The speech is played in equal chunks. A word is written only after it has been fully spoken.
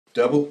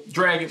Double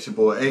Dragon. It's your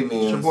boy AMENZ.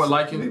 It's your boy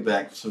Liking. We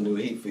back with some new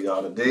heat for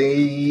y'all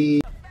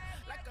today.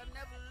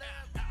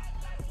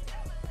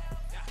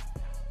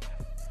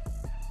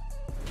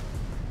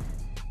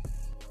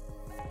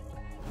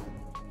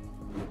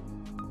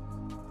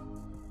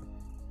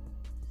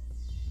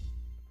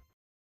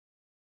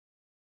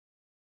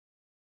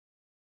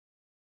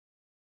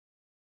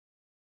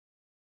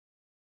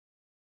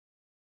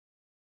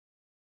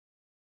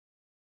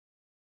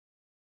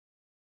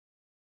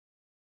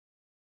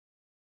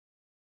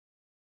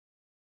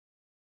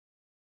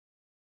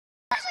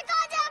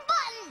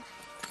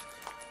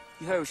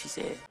 You heard what she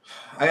said.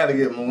 I gotta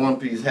get my One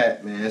Piece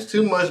hat, man. It's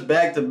too much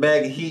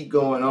back-to-back heat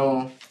going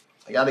on.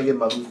 I gotta get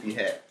my Luffy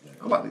hat.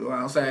 I'm about to go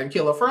outside and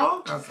kill a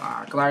frog. Cause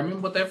I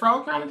remember what that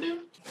frog trying to do.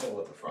 Oh,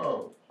 what the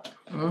frog?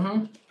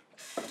 Mm-hmm.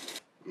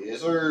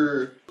 Yes,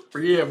 sir.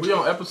 Yeah, we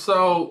on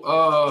episode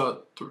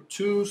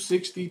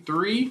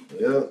 263.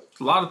 Yep.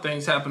 A lot of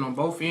things happen on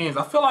both ends.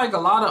 I feel like a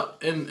lot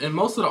of in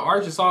most of the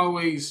arcs, it's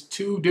always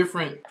two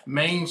different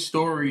main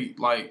story,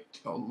 like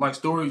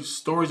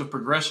stories of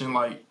progression,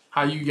 like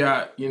how you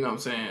got, you know what I'm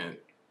saying,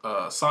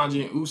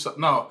 Sanji and Usopp.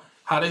 No,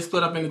 how they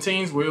split up into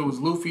teams where it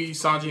was Luffy,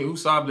 Sanji, and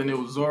Usopp, then it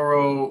was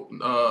Zoro,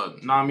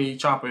 Nami,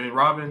 Chopper, and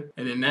Robin.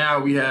 And then now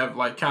we have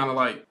like kind of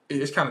like,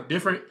 it's kind of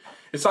different.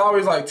 It's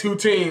always like two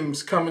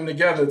teams coming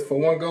together for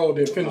one goal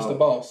to finish the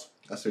boss.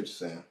 That's what you're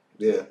saying.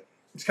 Yeah.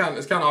 It's kind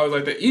of always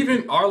like that.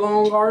 Even our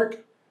long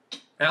arc,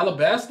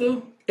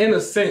 Alabasta, in a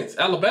sense,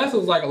 Alabasta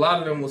was like a lot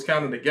of them was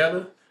kind of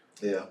together.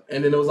 Yeah.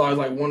 And then there was always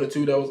like one or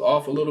two that was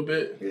off a little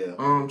bit. Yeah.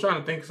 I'm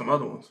trying to think of some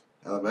other ones.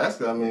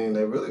 Alabasta, I mean,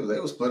 they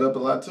were split up a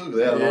lot too.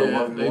 They had a lot of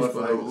one they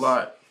split up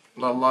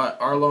a lot.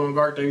 Our long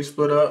arc, they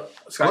split up.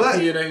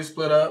 Skypiea, they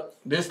split up.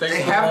 This they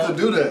have to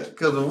do that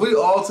because if we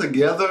all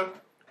together,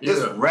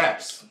 it's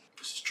raps.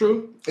 It's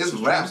true. It's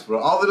raps, bro.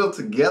 All of them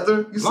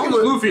together. As long as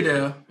Luffy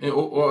there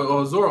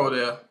or Zoro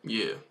there,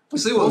 yeah. You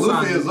see what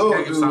Luffy and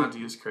Zoro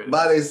do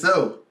by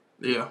themselves.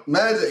 Yeah.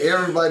 Imagine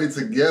everybody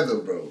together,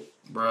 bro.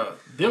 Bruh,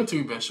 them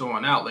two been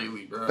showing out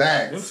lately, bro.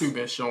 Facts. Them two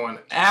been showing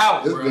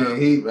out, bro. It's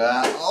been heat, bro.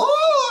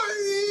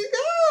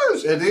 Oh,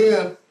 gosh. And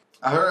then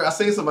I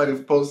seen somebody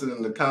posted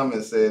in the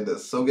comments said that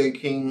Soge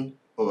King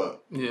or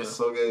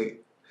Soge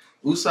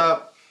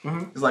Usopp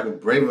is like a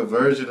braver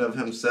version of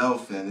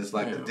himself, and it's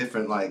like a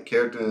different like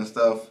character and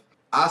stuff.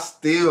 I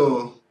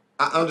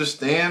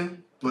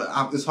understand,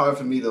 but it's hard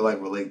for me to like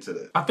relate to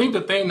that. I think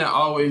the thing that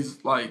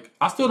always like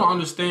I still don't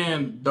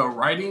understand the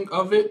writing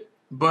of it,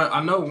 but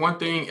I know one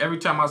thing. Every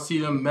time I see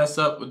them mess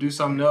up or do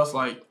something else,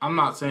 like I'm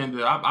not saying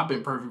that I've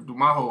been perfect through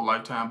my whole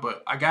lifetime,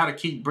 but I gotta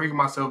keep bringing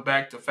myself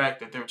back to the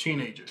fact that they're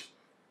teenagers.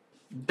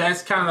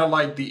 That's kind of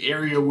like the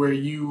area where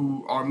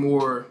you are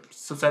more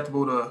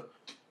susceptible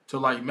to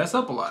like mess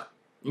up a lot.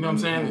 You know what I'm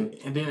saying?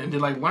 And then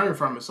like learn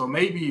from it. So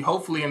maybe,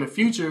 hopefully in the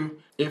future,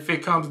 if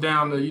it comes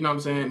down to, you know what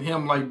I'm saying,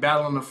 him like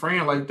battling a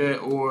friend like that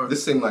or...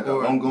 This seemed like an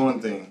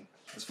ongoing thing.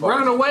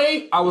 Running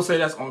away, I would say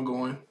that's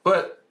ongoing.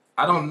 But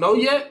I don't know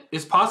yet.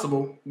 It's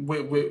possible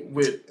with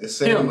it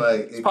seemed him.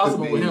 Like it's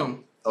possible with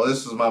him. Oh,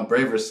 this is my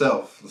braver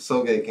self, the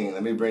Soge King.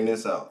 Let me bring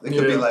this out. It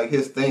could be like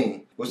his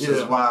thing, which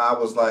is why I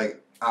was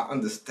like, I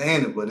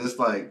understand it, but it's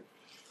like...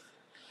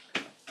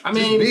 I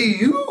mean, just be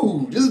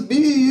you. Just be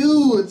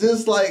you. It's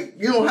just like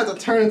you don't have to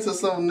turn into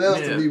something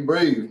else to be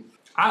brave.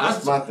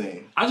 That's my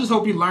thing. I just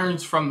hope he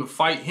learns from the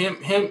fight. Him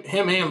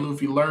and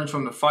Luffy learns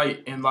from the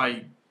fight and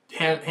like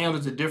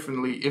handles it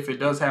differently if it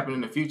does happen in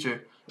the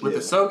future. With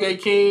the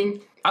Soge King,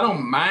 I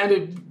don't mind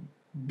it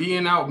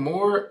being out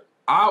more.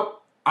 I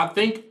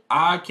think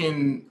I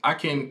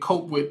can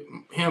cope with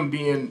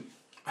him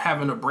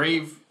having a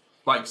brave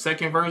like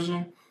second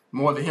version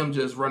more than him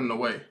just running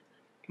away.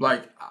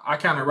 Like, I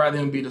kind of rather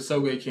him be the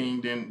Soge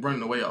King than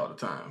running away all the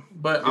time.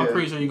 But I'm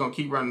pretty sure he's going to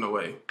keep running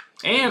away.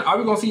 And are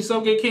we going to see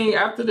Soge King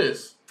after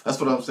this? That's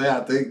what I'm saying.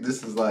 I think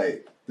this is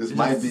like, this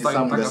might be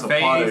something that's a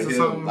part of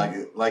him.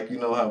 Like you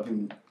know how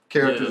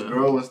characters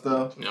grow and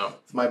stuff? Yeah.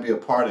 This might be a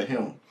part of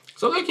him.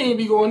 Soge King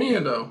be going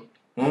in, though.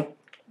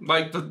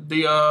 Like,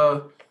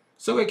 the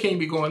Soge King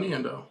be going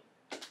in, though.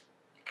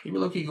 He be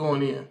low-key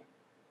going in.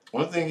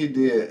 One thing he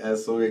did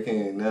as Soge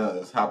King now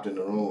is hopped in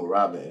the room with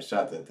Robin and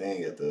shot that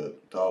thing at the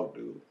dog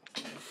dude.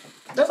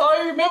 That's all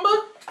you remember?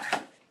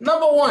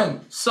 Number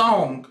one,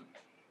 song.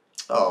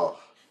 Oh.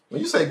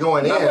 When you say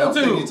going in, I'm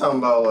thinking you're talking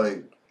about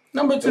like...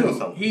 Number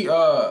two, he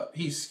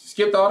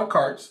skipped all the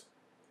carts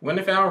when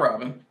they found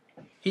Robin.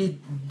 He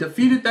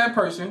defeated that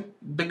person,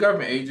 the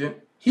government agent.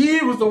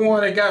 He was the one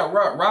that got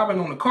Robin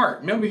on the cart.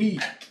 Remember he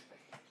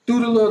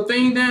threw the little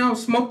thing down,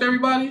 smoked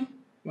everybody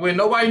when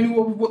nobody knew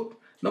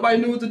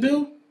what to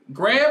do?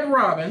 Grabbed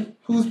Robin,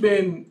 who was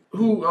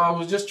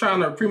just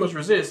trying to pretty much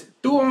resist,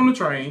 threw her on the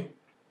train.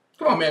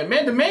 Come on, man.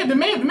 The man been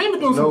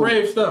doing some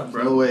brave stuff,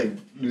 bro. No way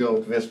you're going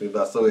to convince me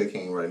about Soge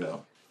King right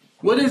now.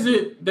 What is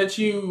it that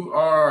you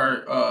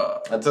are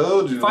I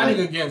told you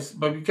fighting against?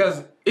 But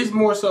because it's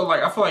more so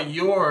like, I feel like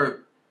your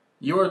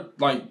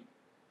like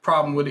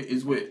problem with it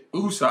is with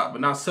Usopp,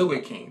 but not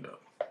Soge King, though.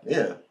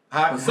 Yeah.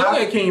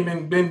 Soge King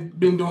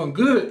been doing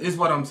good, is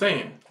what I'm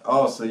saying.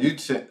 Oh, so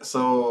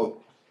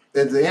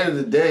at the end of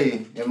the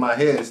day, in my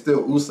head, it's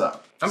still Usopp.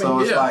 I mean, so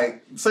it's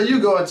like, so you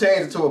go and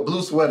change it to a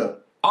blue sweater.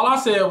 All I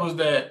said was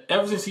that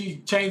ever since he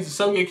changed the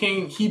Soge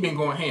King, he been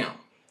going ham.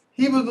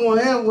 He was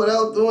going ham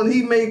without doing,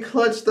 he made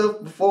clutch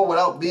stuff before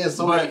without being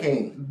Soge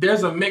King.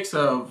 There's a mix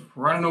of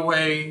running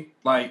away,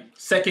 like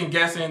second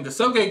guessing. The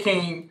Soge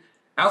King,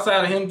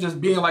 outside of him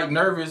just being like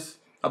nervous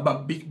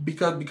about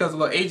because of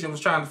the agent was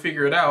trying to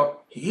figure it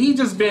out, he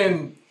just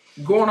been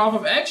going off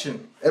of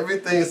action.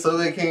 Everything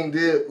Soge King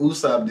did,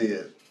 Usopp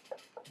did.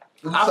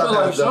 Usopp I feel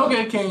like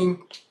Soge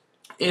King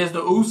is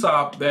the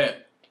Usopp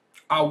that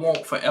I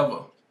want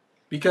forever.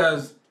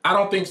 Because I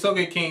don't think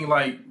Soge King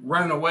like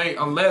running away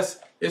unless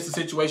it's a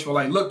situation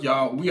where like, look,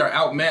 y'all, we are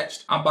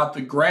outmatched. I'm about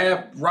to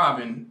grab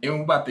Robin and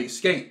we're about to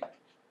escape.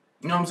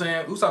 You know what I'm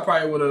saying? Usopp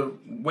probably would have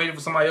waited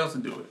for somebody else to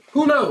do it.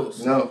 Who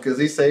knows? No, because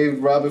he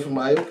saved Robin from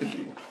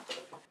Aokaji.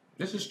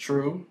 This is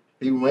true.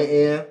 He went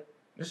in.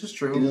 This is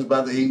true. He was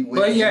about to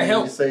but he had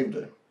help. He saved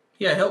her.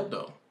 He had help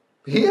though.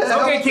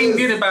 Soge King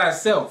did it by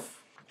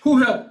himself. Who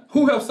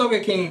helped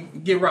Soge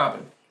King get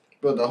Robin?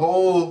 But the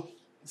whole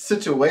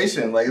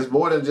situation, like, it's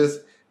more than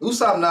just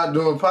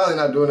Usopp probably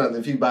not doing nothing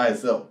if he by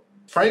himself.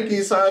 Frankie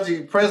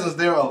Sanji's presence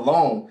there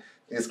alone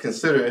is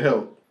considered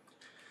help.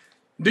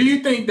 Do you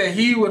think that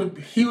he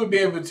would be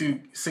able to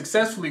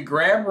successfully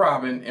grab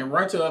Robin and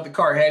run to the other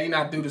car had he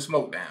not threw the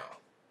smoke down?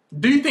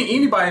 Do you think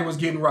anybody was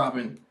getting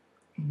Robin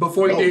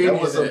before he did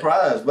that was a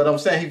surprise, but I'm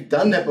saying he's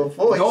done that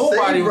before.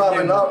 Nobody saved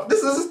Robin off.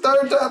 This is his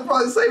third time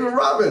probably saving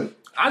Robin.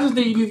 I just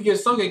think you need to give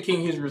Soge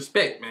King his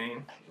respect,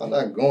 man. I'm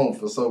not going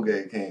for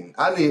Soge King.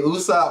 I need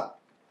Usopp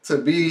to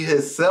be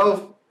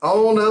himself,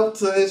 own up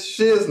to his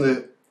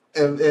shiznit,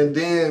 and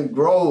then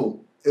grow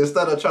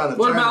instead of trying to.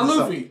 What about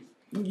Luffy?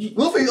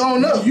 Luffy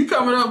own up. You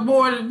coming up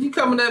more than you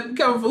coming for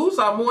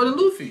Usopp more than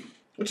Luffy.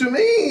 What you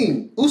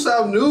mean?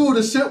 Usopp knew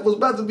the ship was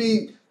about to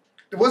be.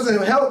 It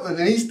wasn't helping,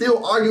 and he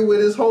still argued with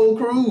his whole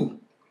crew.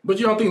 But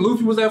you don't think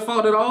Luffy was at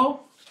fault at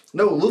all?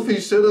 No,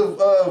 Luffy should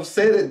have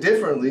said it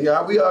differently.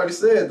 We already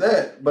said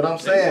that, but I'm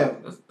saying.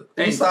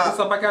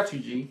 Usopp, I got you,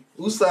 G.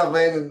 Usopp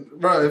ain't,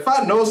 bro. If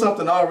I know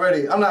something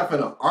already, I'm not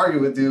gonna argue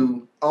with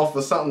you off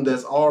of something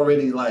that's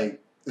already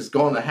like it's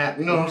going to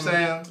happen. You know what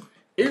I'm saying?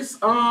 It's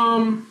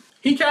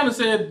he kind of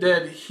said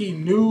that he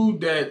knew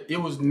that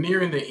it was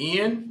nearing the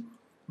end,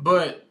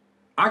 but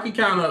I could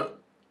kind of.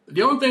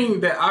 The only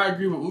thing that I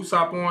agree with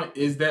Usopp on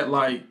is that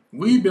like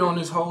we've been on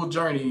this whole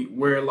journey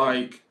where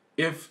like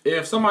if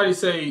somebody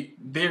say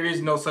there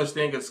is no such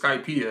thing as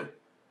Skypiea,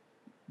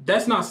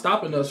 that's not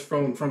stopping us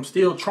from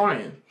still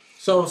trying.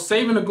 So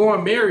saving the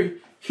Going Merry,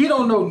 he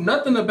don't know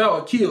nothing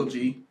about Akil,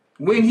 G.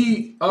 When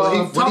he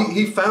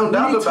he found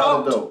out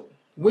about it though.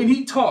 When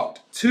he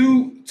talked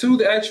to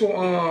the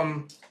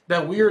actual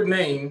that weird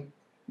name,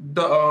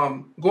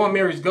 the Going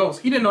Merry's ghost,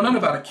 he didn't know nothing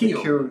about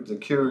Akil. The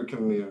cure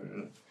community.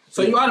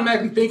 So you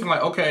automatically thinking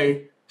like,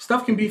 okay,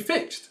 stuff can be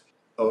fixed.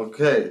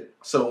 Okay.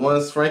 So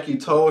once Frankie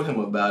told him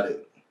about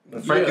it,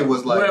 and Frankie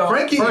was like,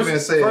 Frankie even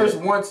said first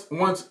once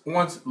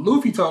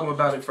Luffy told him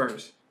about it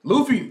first.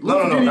 Luffy no.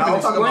 I'm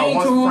talking about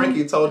once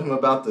Frankie told him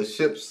about the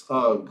ship's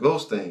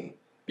ghost thing.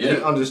 Yeah.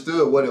 He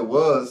understood what it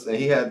was, and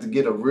he had to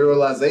get a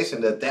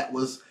realization that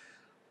was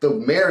the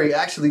Mary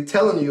actually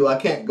telling you I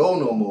can't go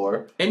no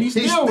more. And he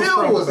still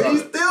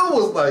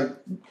was like,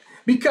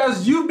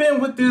 because you've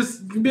been with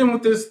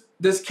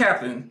this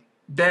captain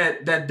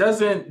that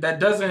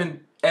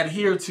doesn't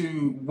adhere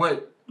to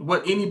what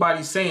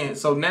anybody's saying.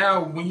 So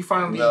now when you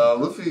finally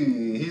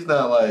Luffy, he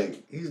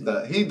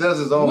does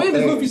his own thing.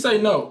 When does Luffy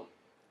say no?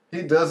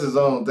 He does his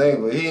own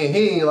thing, but he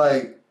ain't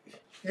like,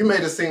 you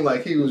made it seem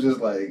like he was just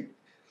like,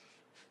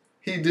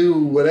 he do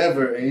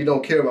whatever and you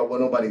don't care about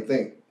what nobody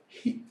think.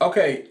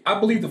 Okay, I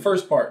believe the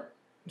first part.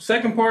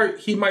 Second part,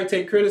 he might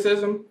take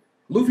criticism.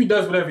 Luffy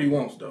does whatever he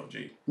wants, though,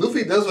 G.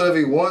 Luffy does whatever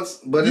he wants,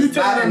 but it's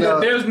not in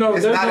there's no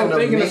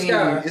thing in the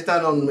sky. It's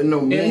not in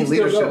no mean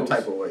leadership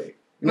type of way.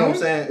 You know what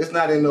I'm saying? It's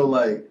not in no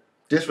like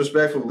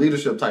disrespectful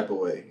leadership type of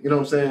way. You know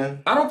what I'm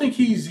saying? I don't think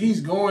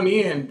he's going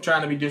in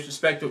trying to be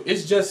disrespectful.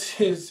 It's just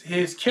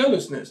his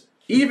carelessness.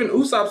 Even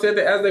Usopp said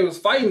that as they was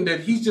fighting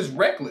that he's just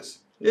reckless.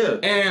 Yeah.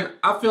 And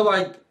I feel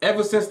like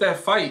ever since that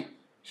fight,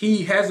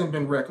 he hasn't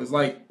been reckless.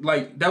 Like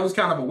that was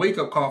kind of a wake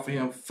up call for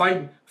him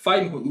fighting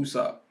with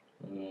Usopp.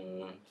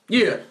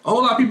 Yeah, a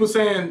whole lot of people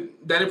saying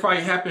that it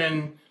probably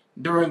happened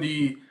during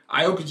the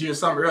Aokaji or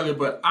something earlier,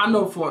 but I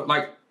know for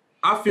like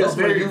I feel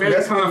very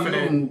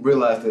confident. You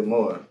realized it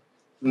more.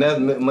 And that's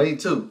me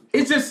too.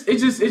 It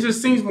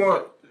just seems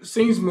more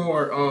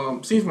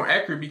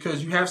accurate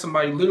because you have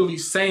somebody literally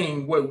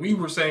saying what we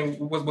were saying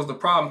was the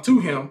problem to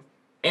him,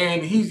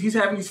 and he's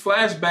having these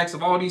flashbacks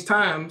of all these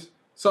times.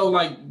 So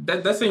like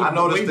that seems way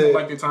more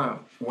like the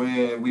time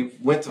when we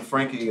went to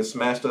Frankie and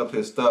smashed up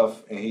his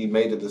stuff, and he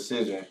made the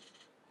decision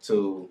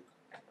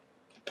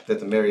that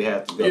the Mary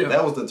had to go. Yeah.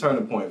 That was the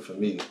turning point for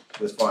me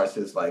as far as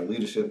his like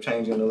leadership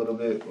changing a little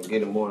bit or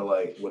getting more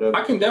like whatever.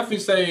 I can definitely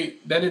say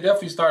that it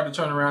definitely started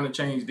to turn around and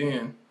change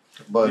then.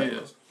 But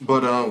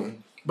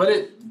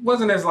it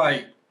wasn't as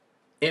like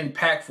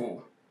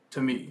impactful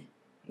to me.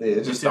 Yeah,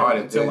 it just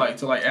started till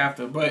like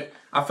after. But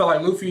I felt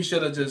like Luffy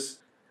should have just.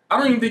 I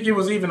don't even think it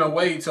was even a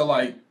way to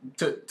like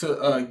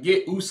to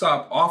get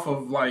Usopp off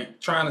of like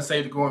trying to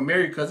say to go and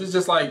marry, because it's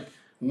just like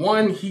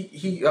one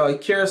he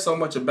cares so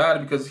much about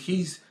it because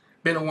he's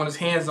been the one his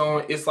hands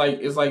on. It's like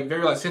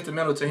very like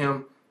sentimental to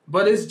him.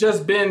 But it's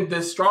just been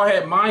this straw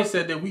hat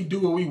mindset that we do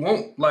what we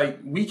want. Like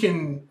we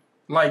can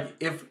like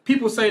if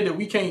people say that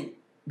we can't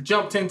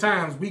jump 10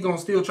 times, we gonna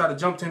still try to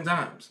jump 10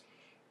 times.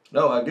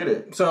 No, I get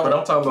it. So, but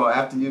I'm talking about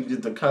after you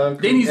get the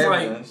concrete then he's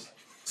evidence. Like,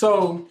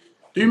 so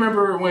do you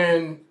remember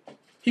when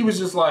he was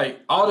just like,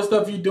 all the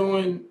stuff you're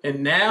doing,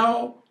 and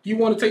now you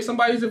want to take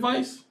somebody's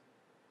advice?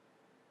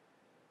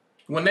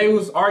 When they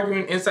was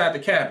arguing inside the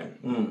cabin.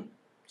 Mm.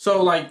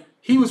 So like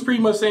he was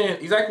pretty much saying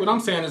exactly what I'm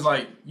saying is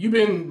like, you've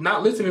been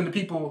not listening to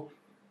people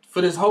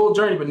for this whole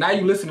journey, but now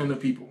you listening to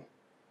people.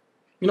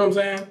 You know what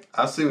I'm saying?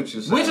 I see what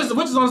you're saying. Which is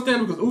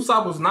understandable because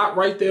Usopp was not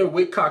right there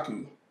with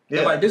Kaku.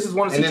 Yeah. Like this is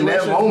one of the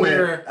situations in that moment,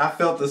 where I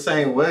felt the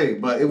same way,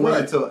 but it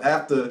wasn't until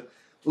after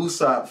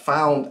Usopp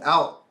found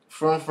out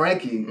from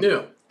Frankie.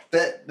 Yeah.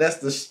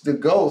 That's the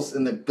ghost,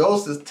 and the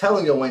ghost is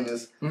telling your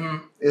witness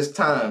it's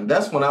time.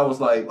 That's when I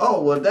was like,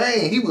 oh well,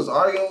 dang, he was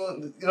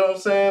arguing. You know what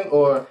I'm saying?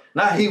 Or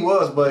not? He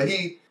was, but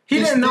he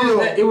didn't know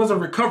that it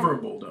wasn't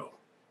recoverable though.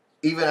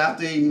 Even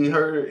after he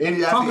heard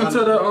talking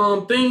to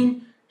the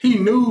thing, he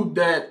knew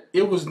that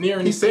it was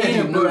nearing his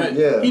end, but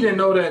he didn't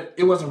know that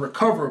it wasn't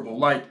recoverable.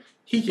 Like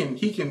he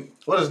can.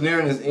 What does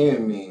nearing his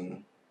end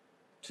mean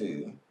to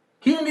you?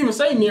 He didn't even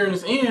say nearing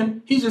his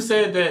end. He just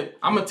said that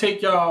I'm gonna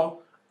take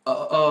y'all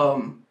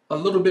a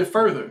little bit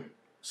further.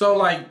 So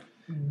like,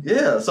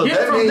 so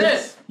that means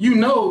that you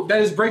know that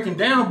it's breaking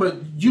down, but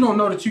you don't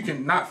know that you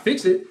can not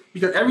fix it,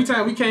 because every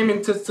time we came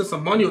into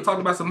some money or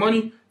talked about some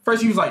money,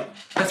 first he was like,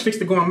 let's fix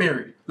the going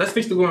married. Let's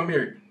fix the going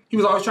married. He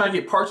was always trying to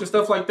get parts and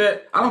stuff like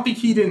that. I don't think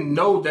he didn't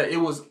know that it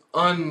was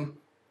repairable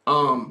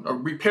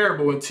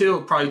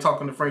until probably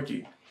talking to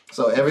Frankie.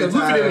 So every time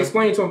Luffy didn't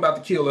explain to him about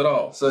the kill at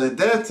all. So in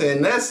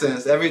that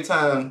sense, every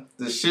time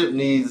the ship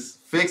needs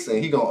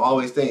fixing, he gonna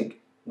always think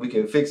we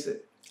can fix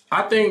it.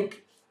 I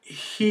think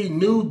he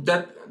knew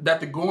that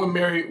the going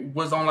married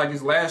was on like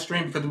his last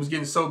stream because it was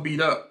getting so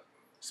beat up.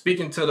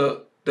 Speaking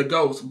to the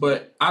ghost,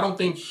 but I don't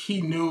think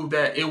he knew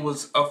that it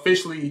was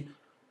officially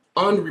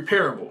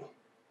unrepairable.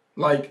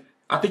 Like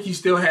I think he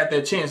still had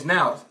that chance.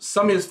 Now,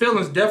 some of his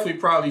feelings definitely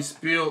probably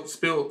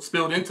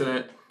spilled into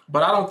that,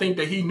 but I don't think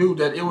that he knew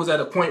that it was at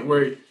a point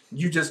where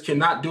you just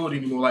cannot do it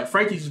anymore. Like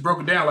Frankie just broke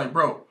it down. Like,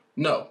 bro,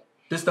 no.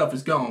 This stuff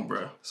is gone,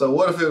 bro. So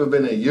what if it would have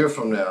been a year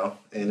from now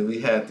and we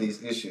had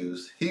these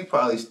issues? He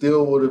probably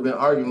still would have been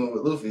arguing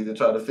with Luffy to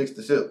try to fix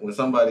the ship when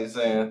somebody's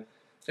saying...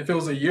 If it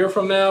was a year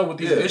from now with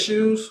these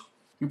issues,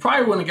 you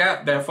probably wouldn't have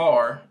got that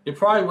far. It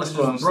probably would have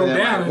just broke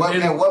down. Like,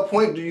 at what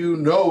point do you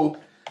know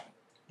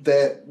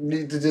that you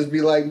need to just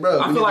be like, bro...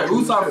 I feel like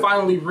Usopp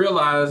finally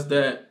realized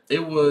that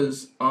it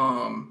was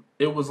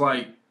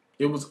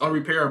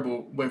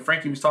unrepairable when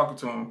Frankie was talking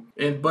to him.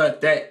 But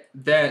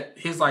that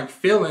his like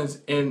feelings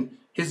and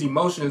his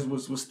emotions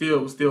was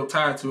still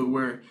tied to it,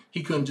 where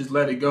he couldn't just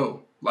let it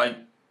go. Like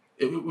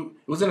it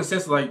was in a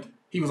sense like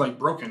he was like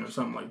broken or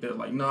something like that.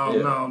 Like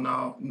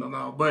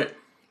no. But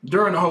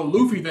during the whole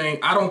Luffy thing,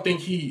 I don't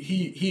think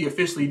he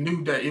officially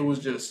knew that it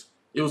was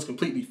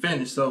completely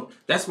finished. So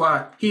that's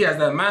why he has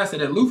that mindset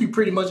that Luffy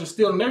pretty much is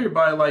stealing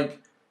everybody. Like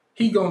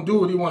he gonna do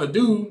what he want to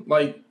do.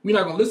 Like we're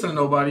not gonna listen to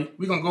nobody.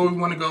 We gonna go where we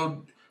want to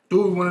go, do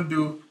what we want to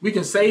do. We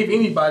can save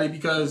anybody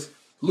because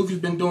Luffy's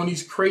been doing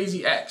these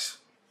crazy acts.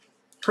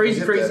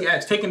 Crazy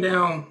acts, taking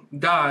down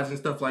gods and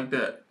stuff like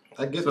that.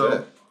 I get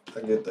that.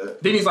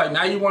 Then he's like,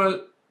 now you want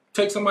to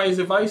take somebody's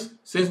advice?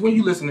 Since when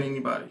you listen to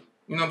anybody?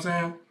 You know what I'm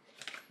saying?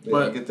 Yeah,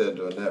 but I get that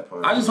doing that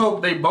part. I just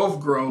hope they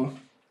both grow.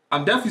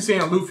 I'm definitely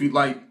saying Luffy,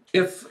 like,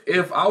 if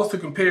I was to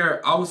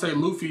compare, I would say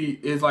Luffy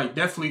is like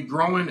definitely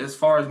growing as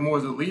far as more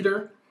as a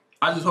leader.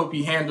 I just hope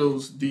he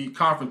handles the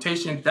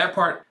confrontation. That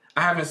part,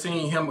 I haven't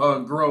seen him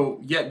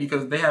grow yet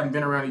because they haven't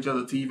been around each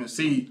other to even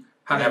see.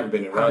 They haven't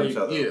been around each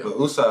other. Yeah. But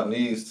Usopp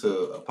needs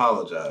to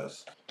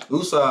apologize.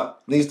 Usopp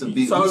needs to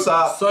be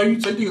Usopp. So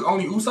you think it's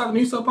only Usopp that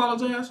needs to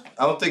apologize?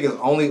 I don't think it's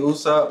only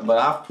Usopp, but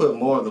I've put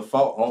more of the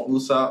fault on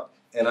Usopp.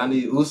 And I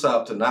need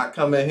Usopp to not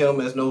come at him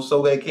as no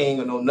Soge King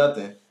or no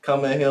nothing.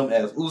 Come at him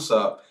as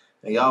Usopp.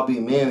 And y'all be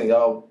men and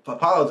y'all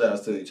apologize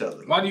to each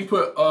other. Why do you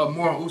put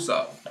more on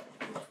Usopp?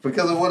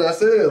 Because of what I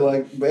said.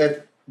 Like,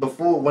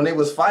 before, when they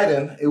was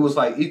fighting, it was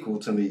like equal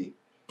to me.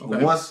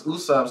 Okay. Once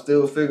Usopp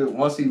still figured,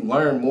 once he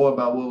learned more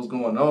about what was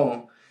going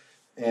on,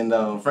 and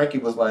Frankie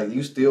was like,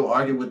 you still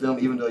argue with them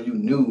even though you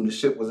knew the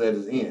ship was at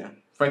his end.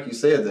 Frankie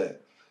said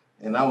that.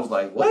 And I was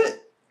like, what?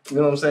 You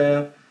know what I'm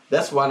saying?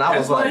 That's why I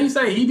was like... That's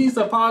why he say he needs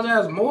to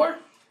apologize more?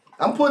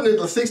 I'm putting it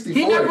to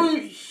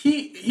 60-40.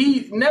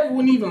 He never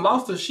wouldn't even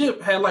lost the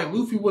ship had like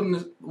Luffy wouldn't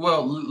have,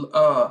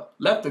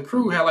 left the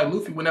crew, had like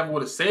Luffy would never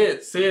would have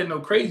said no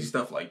crazy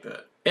stuff like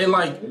that. And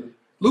like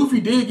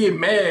Luffy did get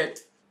mad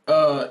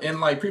and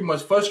like pretty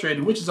much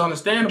frustrated, which is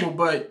understandable,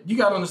 but you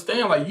gotta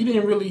understand, like, you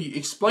didn't really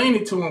explain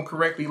it to him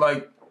correctly.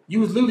 Like, you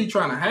was literally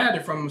trying to hide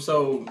it from him,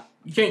 so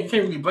you can't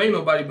really blame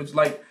nobody, but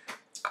like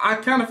I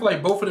kind of feel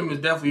like both of them is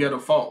definitely at a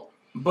fault.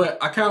 But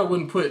I kind of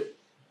wouldn't put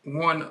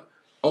one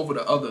over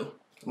the other.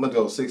 I'm gonna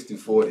go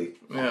 60-40.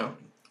 Yeah.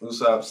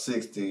 Usopp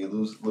 60,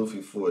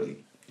 Luffy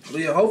 40.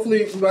 But yeah,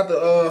 hopefully we about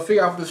to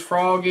figure out what this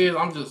frog is.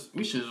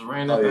 We should just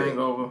ran that thing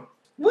over.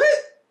 What?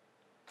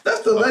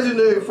 That's the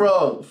legendary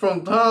frog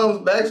from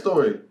Tom's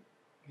backstory.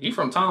 He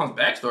from Tom's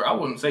backstory. I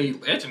wouldn't say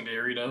he's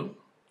legendary though.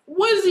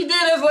 What is he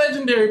did as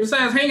legendary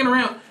besides hanging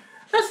around?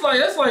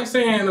 That's like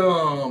saying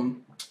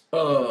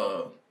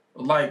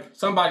like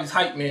somebody's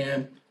hype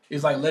man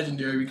is like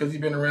legendary because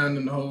he's been around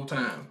them the whole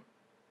time.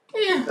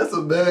 Yeah. That's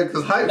a bad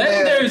because hype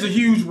legendary man is a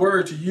huge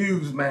word to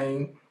use,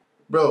 man.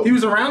 Bro. He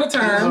was around the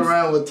time. He was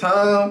around with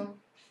Tom,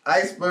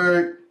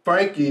 Iceberg,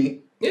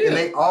 Frankie, and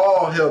they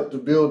all helped to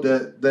build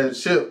that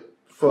ship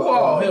for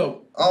all of them.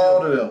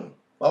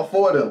 All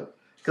four of them.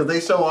 Because they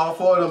show all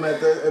four of them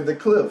at the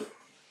cliff.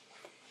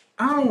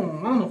 I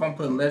don't know if I'm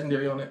putting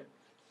legendary on it.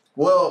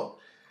 Well,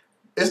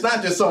 it's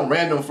not just some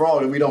random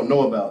fraud that we don't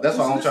know about. That's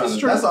all I'm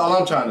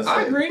trying to say.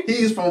 I agree.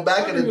 He's from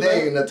back in the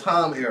day in the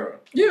Tom era.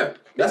 Yeah.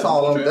 That's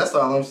all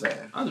I'm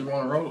saying. I just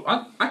want to roll.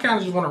 I kind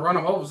of just want to run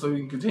him over so we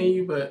can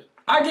continue, but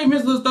I gave him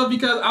his little stuff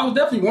because I was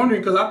definitely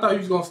wondering because I thought he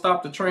was gonna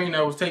stop the train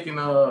that was taking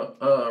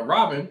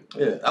Robin.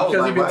 Yeah.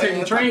 Because he's been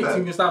taking trains,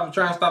 he's been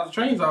trying to stop the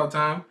trains all the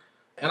time.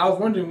 And I was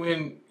wondering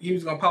when he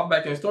was gonna pop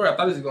back in the story. I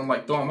thought he was gonna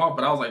like throw him off,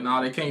 but I was like,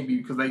 nah, they can't be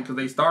because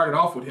they started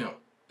off with him.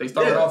 They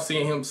started off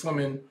seeing him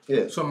swimming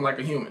like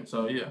a human.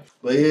 So yeah.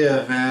 But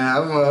yeah,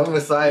 man, I'm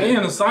excited.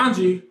 And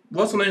Sanji,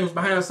 what's the name was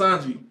behind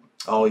Sanji?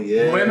 Oh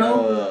yeah.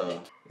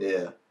 Bueno?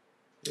 Yeah.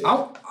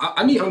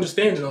 I need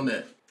understanding on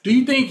that. Do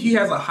you think he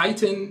has a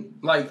heightened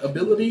like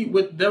ability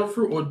with Devil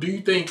Fruit, or do you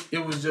think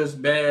it was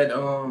just bad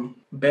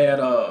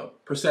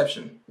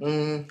perception?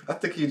 I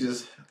think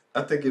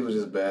it was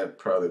just bad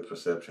probably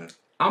perception.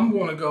 I'm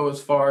gonna go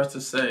as far as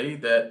to say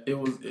that it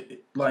was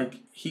like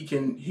he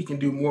can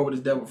do more with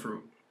his Devil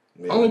Fruit.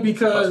 Yeah, only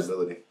because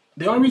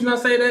the only reason I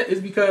say that is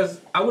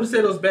because I would have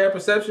said it was bad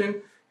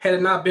perception had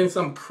it not been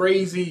some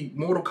crazy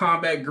Mortal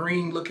Kombat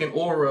green looking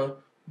aura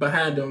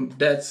behind him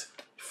that's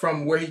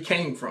from where he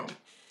came from.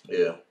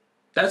 Yeah.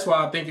 That's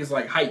why I think it's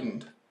like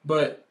heightened.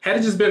 But had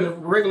it just been a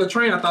regular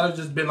train, I thought it would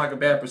just been like a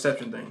bad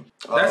perception thing.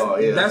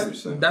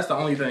 That's the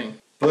only thing.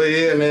 But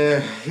yeah,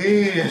 man,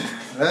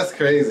 that's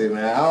crazy,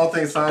 man. I don't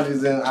think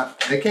Sanji's in.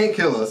 They can't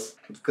kill us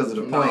because of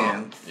the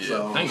plan. Yeah,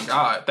 so. Thank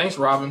God. Thanks,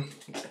 Robin.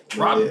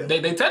 Robin, they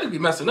technically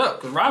messing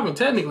up because Robin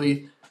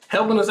technically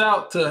helping us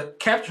out to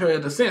capture her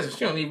at the sense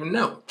she don't even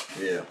know.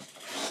 Yeah.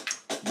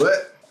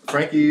 But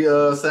Frankie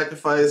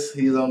sacrificed.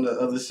 He's on the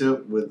other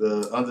ship with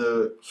the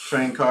under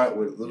train cart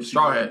with Lucy,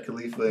 Straw Hat.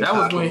 Khalifa. And that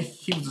was when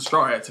he was a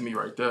Straw Hat to me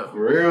right there. For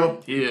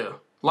real? Yeah.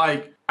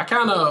 Like I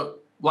kind of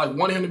like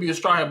wanted him to be a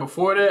Straw Hat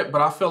before that, but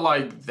I felt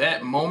like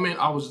that moment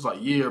I was just like,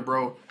 yeah,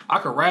 bro, I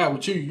could ride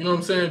with you. You know what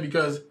I'm saying?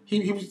 Because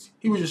he was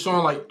just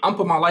showing like I'm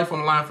putting my life on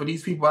the line for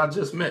these people I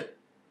just met.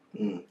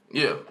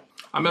 Yeah,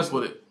 I messed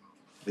with it.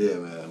 Yeah,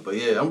 man. But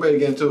yeah, I'm ready to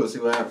get into it. See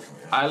what happens.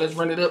 All right, let's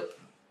run it up.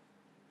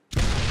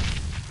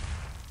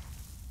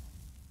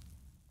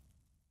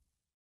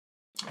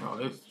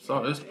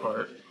 Oh, this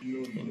part.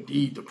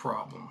 Indeed, the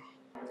problem.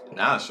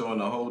 Now it's showing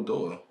the whole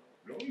door.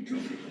 He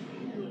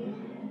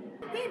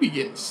be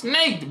getting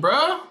snaked,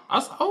 bruh.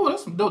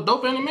 That's some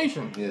dope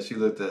animation. Yeah, she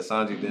looked at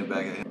Sanji, then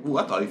back at him. Ooh,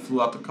 I thought he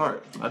flew out the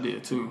cart. I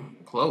did too.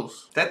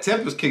 Close. That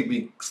Tempest kick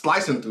be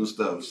slicing through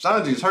stuff.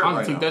 Sanji's hurt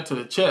right now. took that to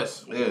the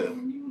chest. Yeah.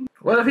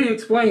 What if he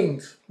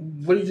explains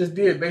what he just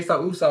did based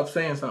on Usopp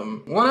saying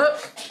something? 1 up?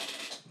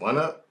 1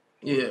 up?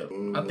 Yeah.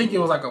 I think it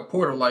was like a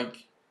portal.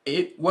 Like,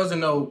 it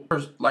wasn't no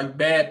like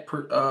bad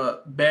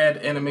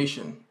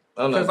animation.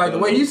 Because like the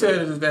way you said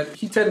it is that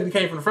he technically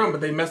came from the front,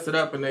 but they messed it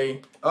up and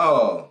they.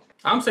 Oh.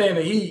 I'm saying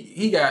that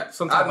he got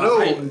some type of. I know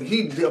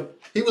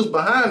he was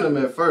behind them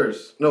at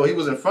first. No, he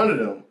was in front of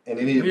them, and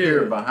then he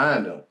appeared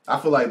behind them. I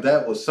feel like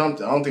that was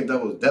something. I don't think that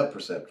was depth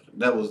perception.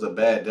 That was the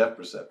bad depth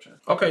perception.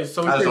 Okay,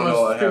 so we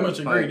pretty much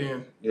agree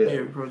then.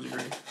 Yeah, we pretty much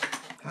agree.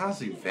 How's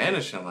he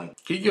vanishing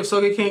like? Can you give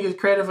Soge King his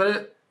credit for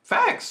that?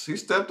 Facts. He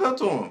stepped up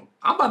to him.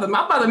 I'm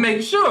about to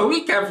make sure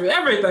we capture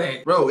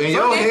everything. Bro, in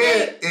your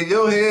head,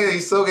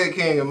 he's Soge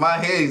King. In my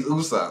head, he's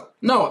Usopp.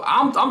 No,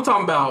 I'm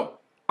talking about.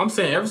 I'm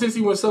saying ever since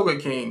he went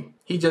Soge King,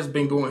 he just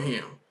been going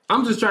ham.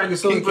 I'm just trying to get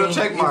Soge King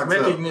check marks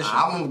recognition.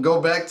 I'm gonna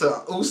go back to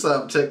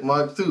Usopp check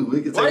mark too.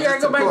 We can. Why you gotta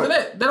go back to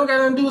that? That don't got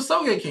nothing to do with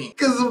Soge King.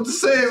 Because I'm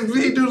just saying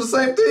he do the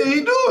same thing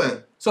he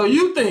doing. So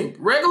you think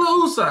regular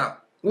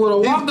Usopp would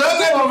have walked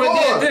up over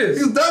and did this?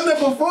 He's done that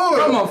before.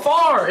 From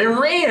afar and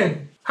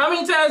ran. How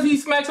many times he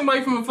smacked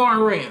somebody from afar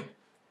and ran?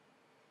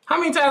 How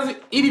many times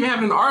it even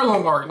happened in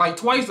Arlong arc? Like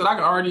twice that I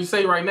can already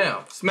say right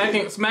now.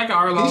 Smacking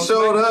Arlong. He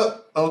showed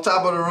up on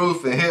top of the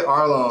roof and hit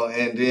Arlong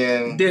and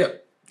then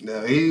dip.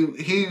 No, hey.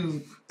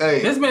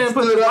 This man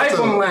put his life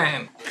on the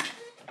line.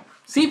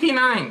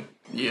 CP9.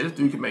 Yeah, this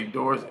dude can make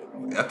doors.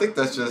 I think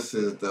that's just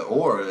the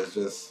aura is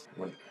just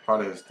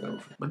part of his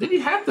stuff. But did he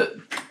have to?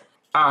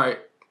 All right,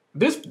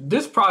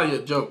 this probably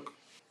a joke.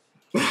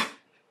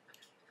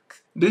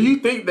 Do you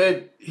think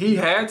that he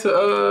had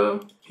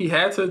to He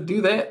had to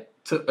do that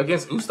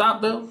against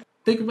Usopp though.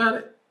 Think about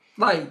it.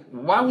 Like,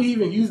 why would he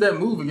even use that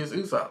move against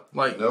Usopp?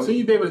 Like, so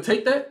you'd be able to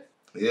take that?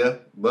 Yeah,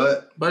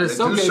 but it's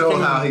do show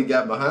how he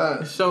got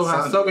behind. It shows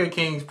how Soge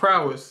King's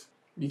prowess.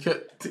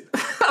 Because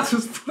I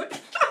just play.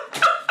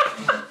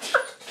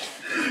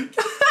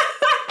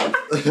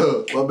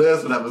 My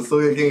best would have a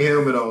Soge King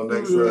helmet on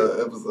next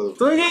episode.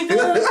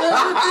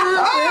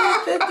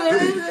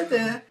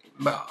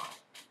 Nah,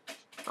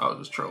 I was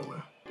just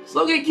trolling.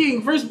 Soge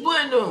King first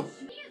Platinum.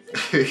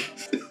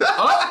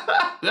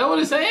 Oh, that what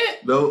it said?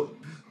 Nope.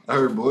 I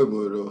heard boy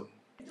though.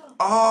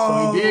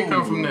 Oh, so he did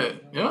come from that.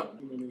 Yep.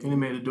 And he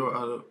made a door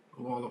out of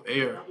a wall of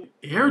air.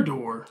 Air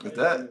door. Is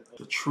that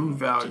the true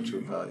value? The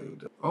true value.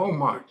 Oh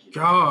my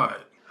God.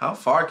 How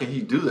far can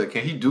he do that?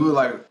 Can he do it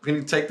like? Can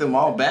he take them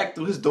all back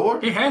through his door?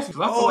 He has to.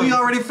 Oh, he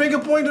already finger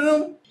pointed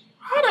them.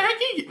 How the heck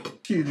he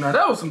get? Now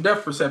that was some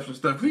depth perception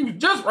stuff. He was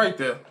just right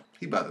there.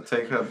 He about to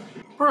take her.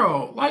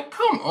 Bro, like,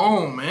 come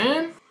on,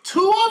 man. 2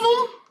 of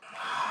them.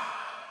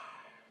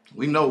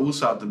 We know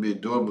Usopp to be a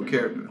durable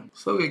character.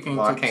 Soge King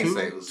took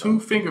 2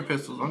 finger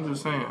pistols. I'm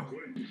just saying.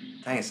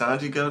 Dang,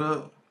 Sanji got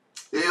up.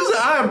 He was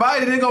an iron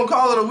bite. They gonna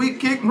call it a weak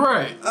kick,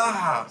 right?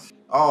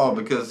 Oh,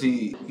 because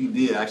he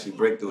did actually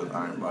break through his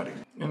iron body.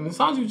 And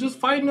Sanji was just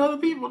fighting other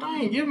people. They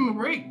ain't give him a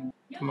break.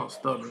 Come on,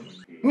 stubborn.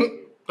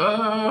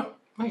 I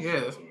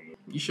guess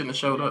you shouldn't have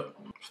showed up.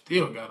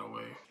 Still got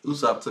away.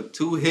 Usopp took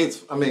 2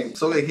 hits. I mean,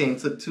 Soge King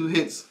took 2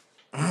 hits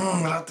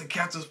without the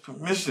captain's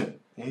permission,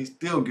 and he's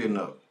still getting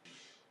up.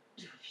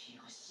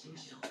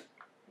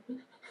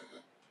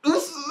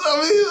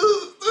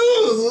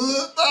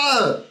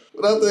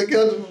 Without that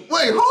captain.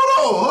 Wait,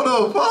 hold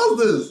on, pause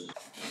this.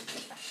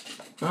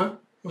 Huh?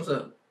 What's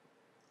up?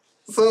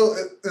 So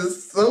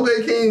is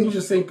Soge King? You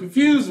just seem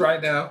confused right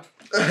now.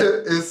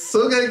 Is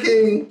Soge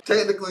King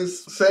technically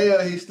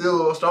saying he's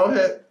still a Straw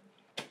Hat?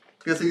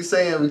 Because he's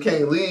saying we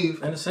can't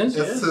leave. In a sense,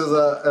 yes.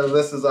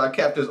 Unless it's our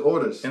captain's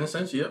orders. In a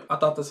sense, yep. I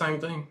thought the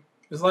same thing.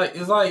 It's like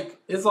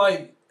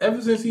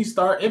ever since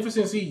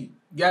he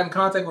got in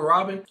contact with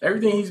Robin,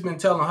 everything he's been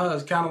telling her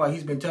is kind of like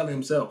he's been telling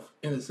himself,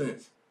 in a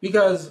sense.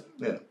 Because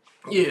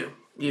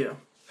yeah.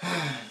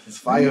 His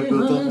fire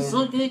built up.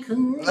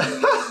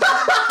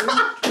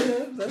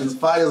 His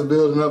fire's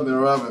building up in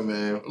Robin,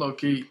 man. Low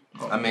key.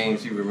 I mean,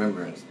 she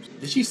remembering.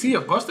 Did she see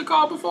a Buster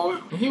Call before?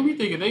 And here we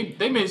thinking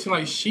they made it seem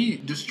like she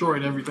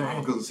destroyed everything.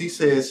 Because he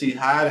said she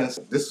hiding.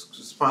 This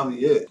is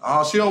probably it.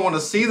 Oh, she don't want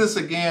to see this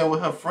again with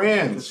her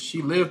friends.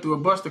 She lived through a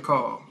Buster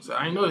Call. So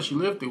I didn't know that she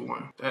lived through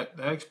one. That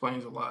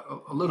explains a lot,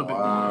 a little bit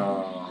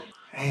more.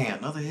 Damn,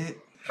 another hit.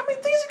 How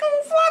many things are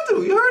gonna fly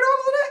through? You heard all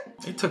of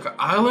that? They took an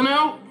island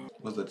out?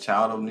 Was the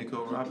child of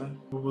Nico Robin?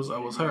 It was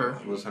her.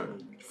 It was her.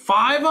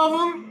 5 of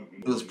them?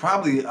 It was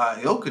probably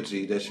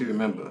Ilkaji that she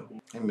remember.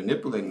 And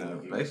manipulating her,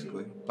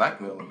 basically.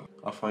 Blackmailing her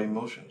off her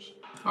emotions.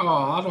 Oh,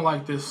 I don't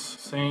like this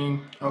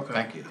scene. Okay.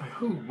 Thank you.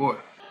 Oh, boy.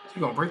 Is he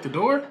gonna break the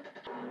door?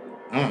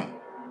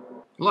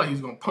 Look,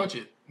 he's gonna punch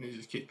it. And he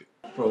just kicked it.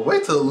 Bro,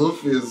 wait till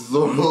Luffy and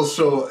Zoro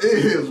show up.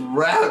 It is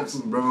raps,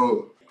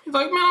 bro. He's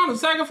like, man, I'm gonna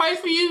sacrifice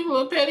for you,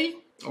 little petty.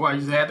 Why, you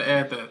just had to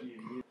add that.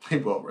 He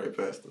walked right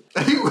past him.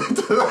 He went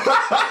to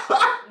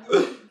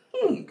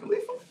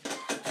Khalifa.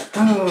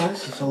 Oh,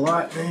 this is a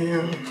lot,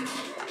 man.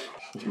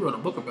 She wrote a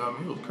book about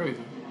me. It was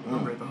crazy. I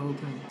read the whole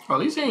thing. Oh, at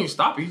least he ain't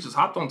stopped. He just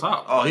hopped on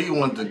top. Oh, he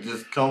wanted to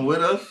just come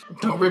with us?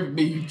 Don't rip at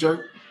me, you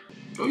jerk.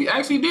 Oh, he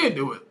actually did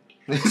do it.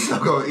 He's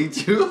not gonna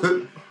eat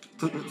you.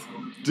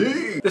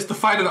 Dang. It's the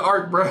fight of the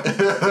arc, bro.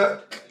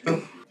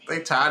 They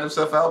tired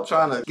themselves out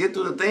trying to get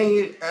through the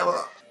thing.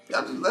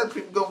 Y'all just let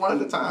people go one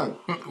at a time.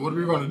 What are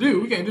we gonna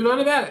do? We can't do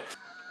nothing about it.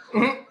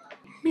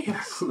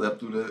 Yeah. Slept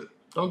through that.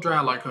 Don't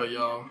drive like her,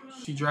 y'all.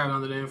 She driving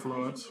under the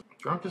influence.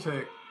 Drunk as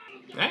heck.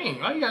 Dang,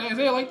 why you gotta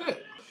say it like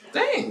that?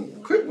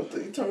 Dang, quick with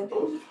the eternal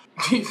pose.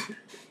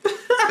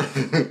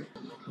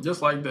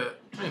 Just like that.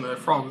 I didn't know that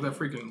frog was that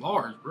freaking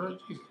large, bro.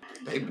 Jesus.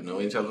 They've been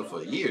knowing each other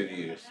for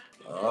years.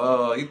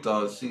 Oh, he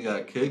thought she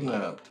got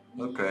kidnapped.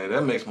 Okay,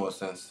 that makes more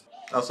sense.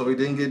 Oh, so we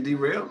didn't get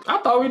derailed? I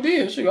thought we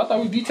did. Shoot, I thought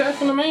we detached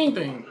from the main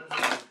thing.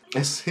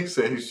 He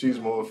said she's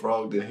more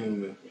frog than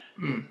human.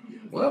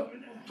 Well,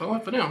 so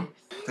what for them?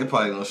 They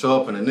probably gonna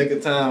show up in the nick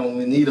of time when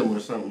we need them or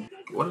something.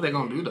 What are they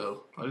gonna do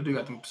though? Oh, they do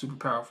got them super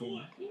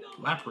powerful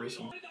lap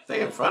racing.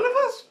 They in front of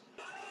us?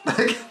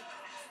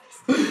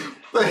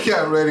 They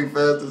got ready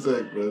fast as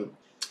heck, bro.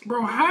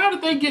 Bro, how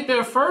did they get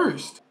there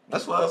first?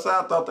 That's why I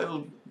thought they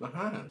was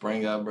behind.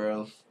 Brain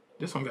eyebrows.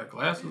 This one got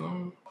glasses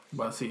on.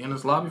 About to see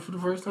Ennis Lobby for the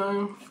first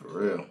time. For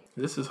real.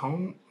 This is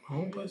home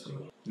place.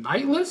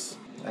 Nightless?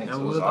 Dang,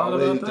 so it's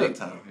always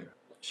daytime here.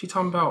 She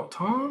talking about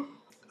Tom?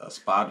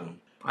 Spotting.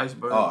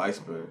 Iceberg. Oh,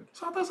 Iceberg.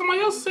 So I thought somebody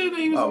else said that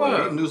he was alive.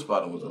 Well, he knew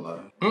Spotting was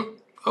alive.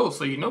 Oh,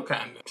 so you know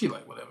kind of. She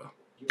like, whatever.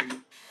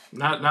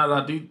 Now that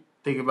I do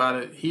think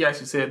about it, he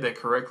actually said that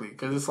correctly.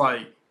 Because it's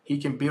like, he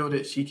can build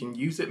it, she can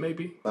use it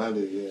maybe. Find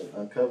it, yeah.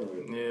 Uncover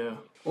it. Yeah.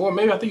 Or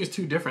maybe I think it's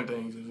 2 different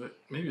things, is it?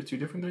 Maybe it's 2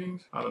 different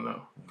things? I don't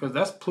know. Because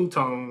that's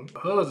Pluton.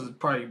 Hers is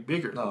probably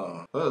bigger.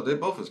 No, they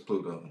both is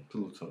Pluton.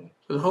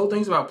 The whole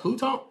thing's about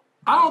Pluton?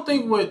 I don't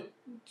think what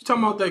You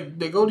talking about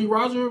that Goldie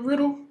Roger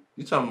riddle?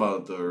 You talking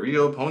about the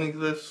Rio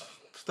Poneglyphs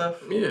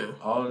stuff? Yeah.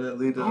 All that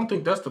lead up? I don't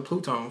think that's the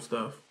Pluton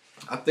stuff.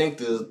 I think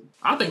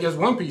that's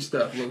One Piece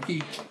stuff, low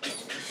key.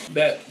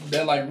 That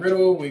like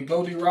riddle with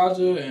Goldie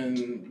Roger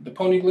and the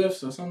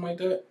Poneglyphs or something like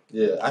that.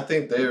 Yeah, I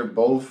think they're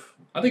both.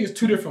 I think it's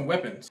 2 different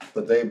weapons.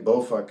 But they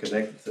both are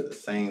connected to the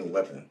same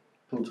weapon,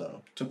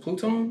 Pluton. To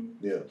Pluton?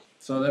 Yeah.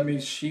 So that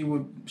means she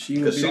would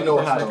be know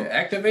how to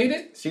activate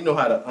it? She know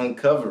how to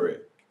uncover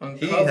it.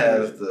 He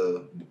has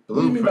the blueprint. What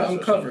do you mean by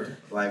uncover?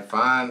 Like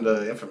find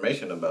the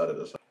information about it or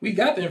something. We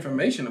got the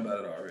information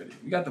about it already.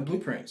 We got the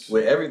blueprints.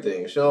 With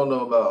everything. She don't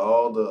know about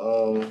all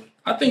the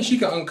I think she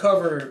can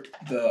uncover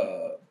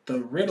the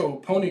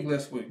riddle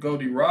Poneglyphs with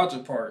Goldie Roger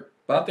part.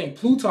 But I think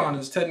Pluton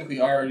is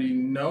technically already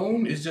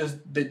known. It's just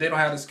that they don't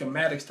have the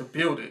schematics to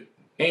build it.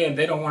 And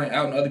they don't want it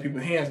out in other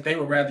people's hands. They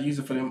would rather use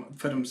it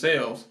for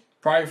themselves.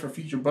 Probably for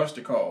future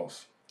Buster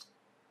calls.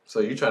 So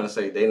you're trying to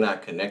say they're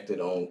not connected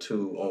on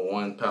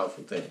one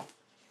powerful thing?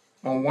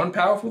 On one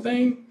powerful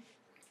thing?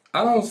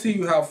 I don't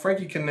see how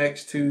Frankie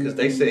connects to... Because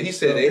he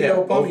said they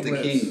have both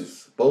the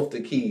keys. Both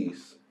the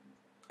keys.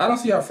 I don't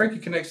see how Frankie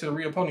connects to the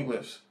real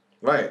Poneglyphs.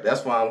 Right,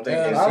 that's why I'm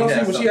thinking. And I don't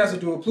see what she has to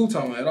do with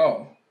Pluton at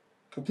all.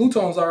 Because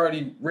Pluton's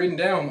already written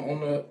down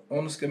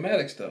on the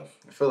schematic stuff.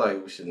 I feel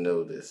like we should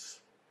know this.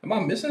 Am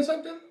I missing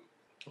something?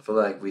 I feel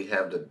like we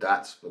have the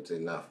dots, but they're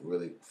not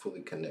really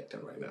fully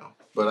connecting right now.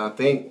 But I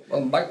think...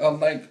 Like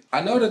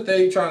I know that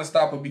they trying to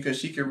stop her because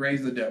she can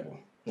raise the devil.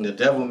 And the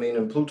devil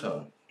meaning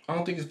Pluton. I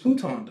don't think it's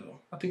Pluton, though.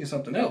 I think it's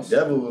something else.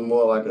 Devil was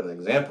more like an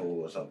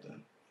example or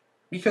something.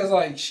 Because,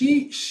 like,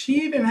 she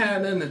didn't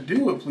have nothing to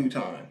do with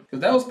Pluton. Because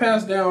that was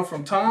passed down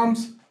from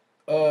Tom's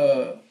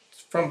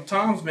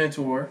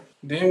mentor.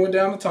 Then went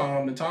down to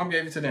Tom. And Tom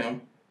gave it to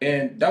them.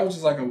 And that was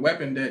just like a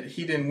weapon that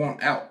he didn't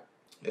want out.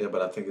 Yeah,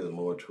 but I think there's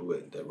more to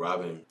it that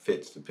Robin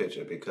fits the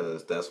picture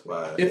because that's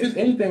why... If it's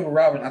anything with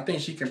Robin, I think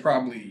she can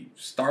probably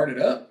start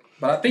it up.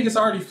 But I think it's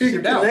already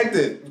figured out.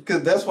 Connected,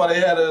 because that's why they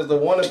had her as the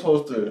wanted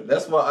poster.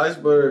 That's why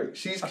Iceberg,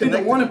 she's connected. I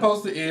think the wanted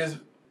poster is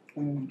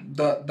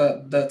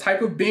the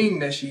type of being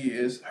that she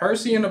is. Her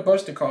seeing a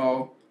Buster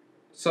call,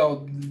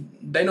 so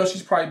they know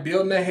she's probably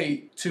building that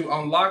hate to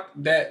unlock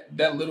that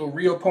little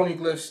real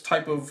Poneglyphs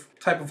type of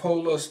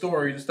whole little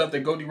story, the stuff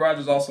that Goldie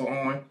Roger's also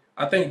on.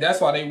 I think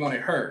that's why they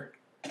wanted her.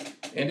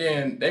 And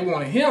then they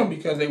wanted him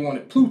because they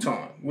wanted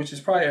Pluton, which is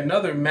probably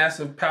another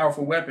massive,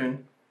 powerful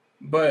weapon.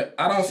 But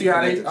I don't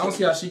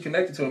see how she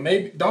connected to it.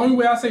 Maybe the only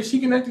way I say she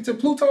connected to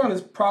Pluton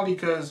is probably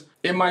because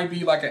it might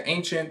be like an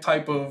ancient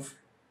type of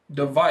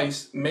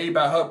device made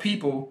by her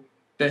people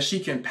that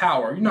she can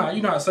power. You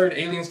know how certain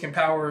aliens can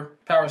power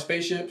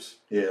spaceships?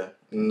 Yeah.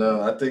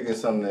 No, I think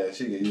it's something that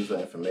she could use her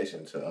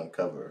information to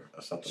uncover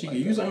or something. She can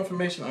use her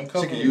information to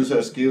uncover. She can use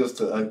her skills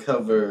to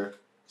uncover.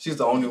 She's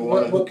the only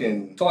one who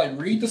can... To like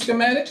read the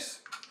schematics?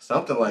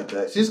 Something like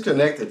that. She's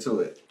connected to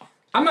it.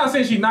 I'm not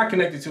saying she's not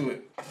connected to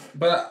it,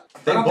 but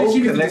I don't think she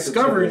needs to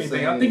discover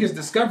anything. I think it's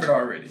discovered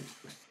already.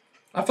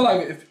 I feel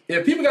like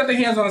if people got their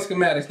hands on the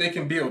schematics, they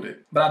can build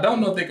it. But I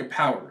don't know if they can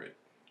power it.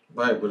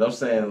 Right, but I'm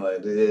saying like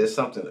it's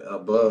something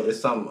above. It's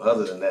something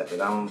other than that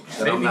I'm.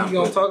 Maybe you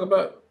gonna talk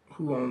about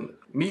who on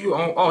me? Who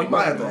on? Oh, you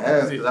might have to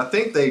ask because I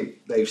think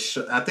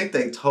I think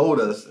they told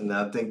us, and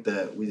I think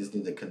that we just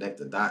need to connect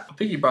the dots. I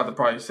think he about to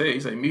probably say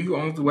me who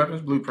owns the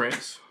weapons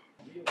blueprints,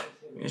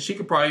 and she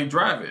could probably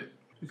drive it.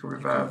 You can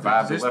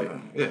revive the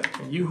weapon. Yeah.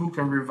 And you who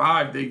can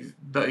revive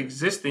the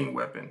existing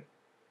weapon.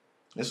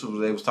 This is what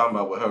they was talking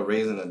about with her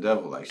raising the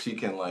devil. Like she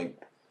can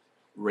like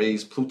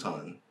raise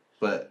Pluton,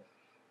 but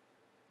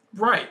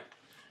right.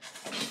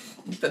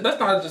 That's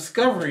not a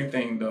discovery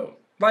thing though.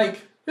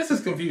 Like this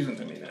is confusing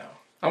to me now.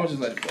 I'm gonna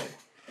just let it play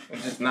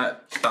and just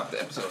not stop the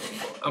episode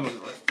anymore. I'm gonna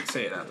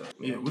say it out there.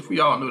 Yeah, which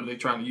we all know that they're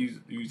trying to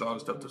use all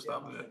this stuff to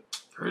stop it.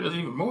 Hurt us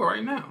even more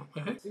right now.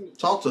 Okay.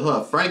 Talk to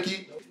her,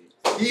 Frankie.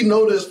 He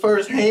know this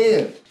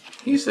firsthand.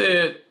 He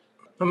said,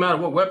 no matter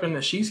what weapon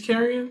that she's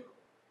carrying,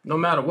 no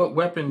matter what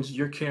weapons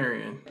you're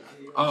carrying.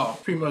 Oh,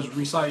 pretty much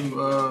reciting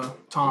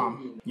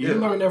Tom. You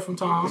learned that from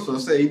Tom. That's what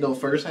I said. He know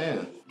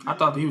firsthand. I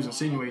thought that he was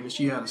insinuating that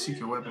she had a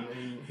secret weapon that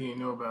he didn't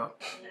know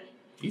about.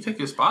 He take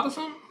his spot or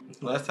something?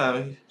 Last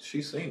time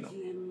she seen him.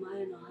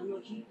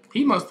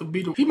 He must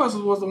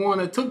was the one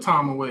that took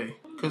Tom away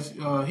because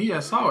he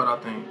had saw it.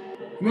 I think.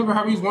 Remember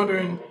how he was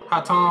wondering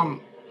how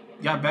Tom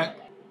got back?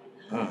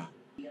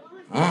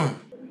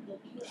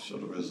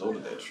 Should have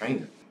resulted that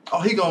training.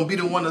 Oh, he gonna be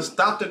the one to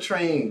stop the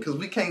train because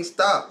we can't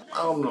stop.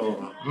 I don't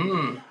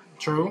know.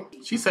 True.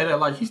 She said that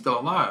like he's still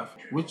alive,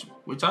 which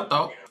I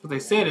thought. But they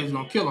said they was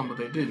gonna kill him, but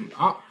they didn't.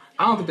 I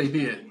don't think they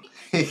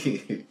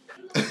did.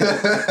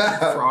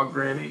 Frog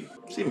Granny.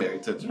 She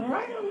married to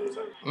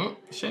Jiraiya.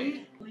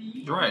 Shade?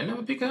 Jiraiya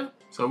never pick up?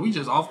 So we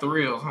just off the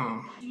rails,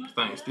 huh? This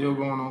thing still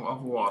going on off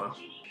water.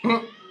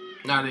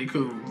 Now they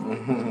cool.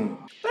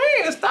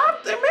 Dang,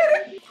 stopped a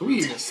minute. Can we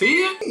even see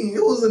it? It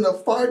was in a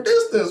far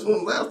distance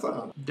from last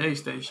time. Day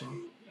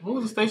station. What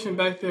was the station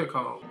back there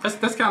called?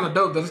 That's kind of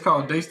dope that it's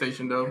called day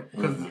station though,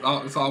 because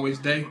it's always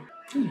day.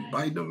 You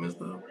bite them and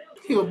stuff.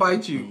 He'll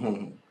bite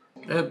you.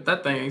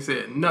 That thing ain't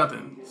said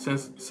nothing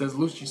since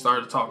Lucci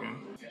started talking.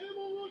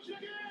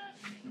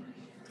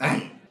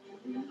 Dang.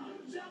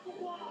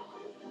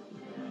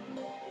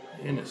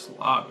 In this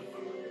lobby.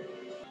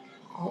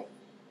 Oh,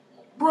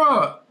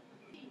 bruh.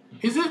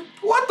 Is it?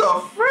 What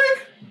the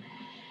frick?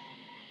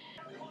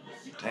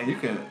 Dang, you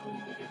can.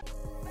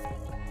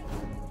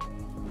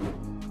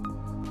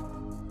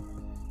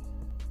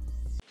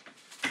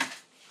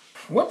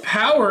 What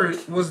power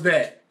was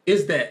that?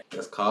 Is that?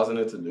 That's causing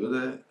it to do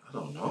that? I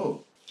don't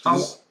know.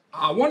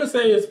 I want to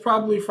say it's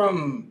probably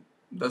from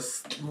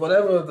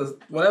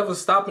whatever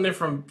stopping it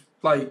from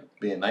like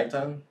being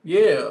nighttime.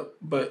 Yeah,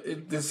 but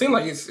it seems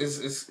like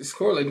it's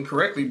correlating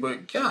correctly.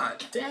 But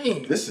god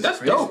dang, that's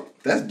crazy. Dope.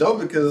 That's dope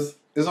because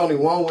there's only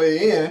one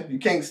way in. You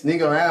can't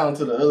sneak around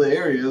to the other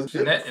areas.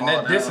 And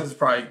that distance is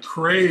probably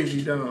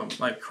crazy dumb,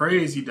 like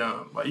crazy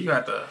dumb. Like you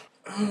got to.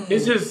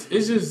 It's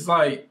just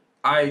like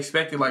I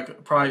expected,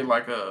 probably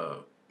like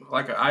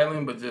an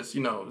island, but just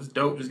it's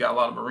dope. Just got a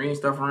lot of marine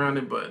stuff around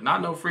it, but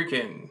not no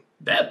freaking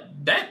that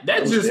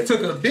just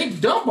took a big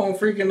dump on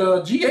freaking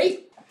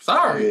G8.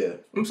 Sorry. Yeah.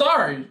 I'm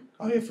sorry.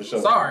 Oh yeah, for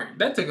sure. Sorry,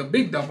 that took a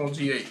big dump on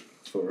G8.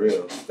 For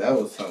real, that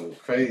was something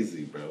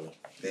crazy, bro.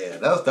 Yeah,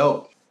 that was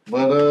dope.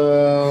 But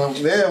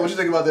yeah, what you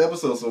think about the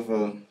episode so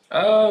far?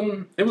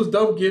 It was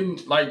dope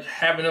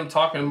having them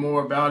talking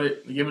more about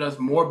it, giving us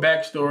more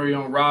backstory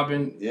on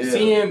Robin.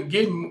 Yeah.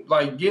 Getting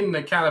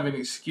the kind of an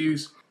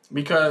excuse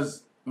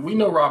because we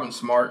know Robin's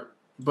smart,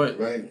 but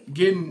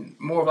getting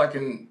more of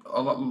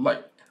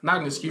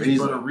not an excuse,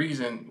 but a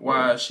reason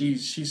why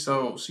she's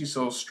so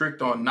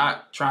strict on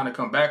not trying to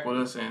come back with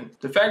us, and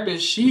the fact that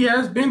she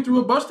has been through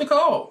a busted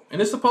call, and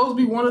it's supposed to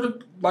be one of the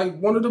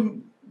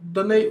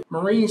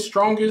Marine's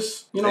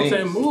strongest, what I'm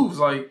saying, moves.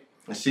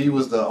 And she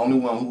was the only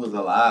one who was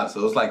alive,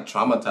 so it's like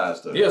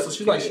traumatized her. Yeah, so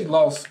she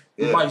lost.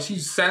 Yeah. She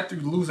sat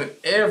through losing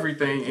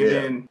everything, and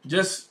then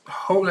just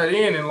holding that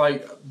in, and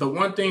the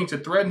one thing to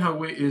threaten her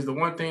with is the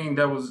one thing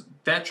that was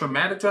that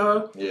traumatic to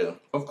her. Yeah.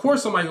 Of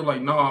course, somebody was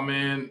like, "Nah,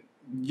 man,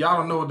 y'all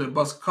don't know what the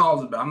busted call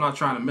is about. I'm not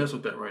trying to mess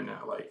with that right now."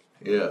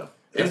 Yeah.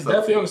 It's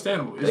definitely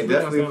understandable. They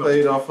definitely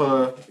played off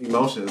her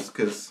emotions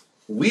because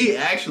we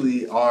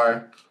actually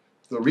are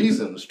the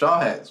reason, the Straw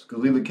Hats, because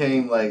we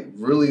became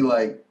really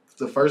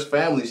the first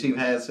family she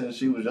had since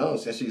she was young,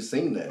 since she's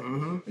seen that.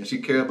 Mm-hmm. And she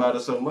cared about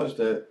it so much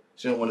that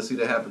she didn't want to see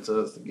that happen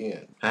to us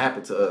again. It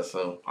happened to us,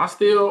 so. I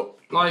still,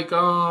 I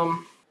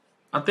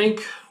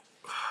think,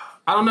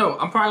 I don't know,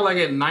 I'm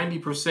probably at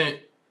 90%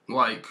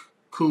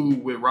 cool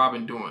with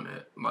Robin doing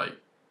that.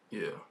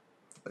 Yeah.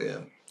 Yeah.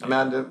 I mean,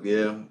 I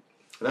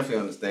definitely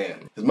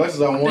understand. As much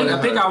as I want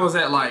I think I was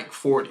at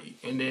 40,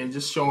 and then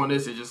just showing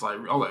this, it just I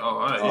was like,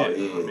 oh,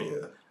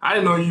 yeah. I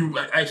didn't know you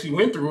actually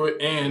went through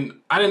it,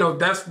 and I didn't know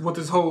that's what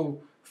this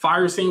whole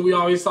fire scene we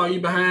always saw you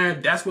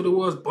behind, that's what it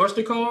was,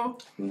 Buster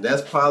call?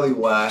 That's probably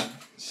why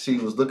she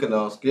was looking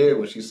all scared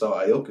when she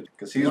saw Aoka,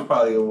 because he was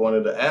probably one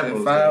of the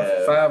admirals.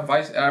 Five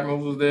vice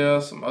admirals was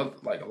there, some other,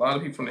 a lot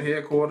of people from the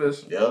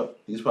headquarters. Yep,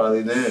 he's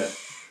probably there.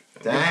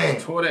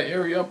 Dang. Tore that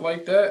area up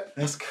like that.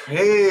 That's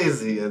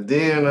crazy. And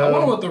then I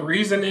wonder what the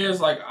reason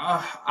is.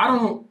 I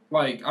don't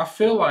I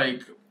feel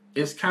like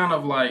it's kind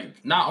of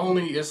not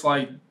only it's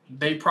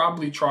they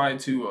probably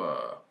tried to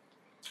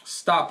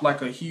stop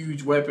a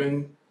huge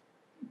weapon,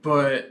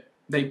 but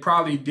they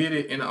probably did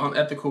it in an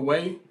unethical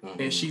way.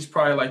 Mm-hmm. And she's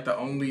probably the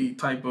only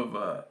type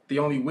of the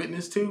only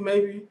witness to,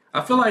 maybe. I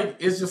feel like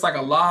it's just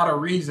a lot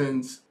of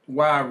reasons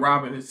why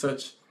Robin is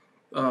such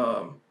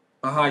a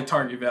high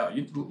target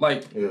value,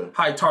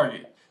 high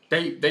target.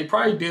 They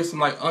probably did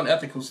some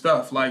unethical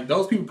stuff.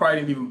 Those people probably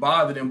didn't even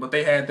bother them, but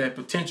they had that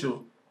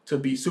potential to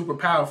be super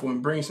powerful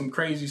and bring some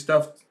crazy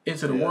stuff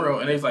into the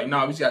world. And they was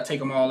nah, we just gotta take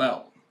them all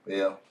out.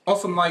 Yeah.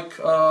 Also,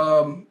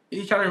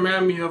 he kind of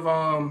reminded me of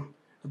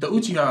the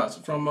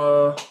Uchihas from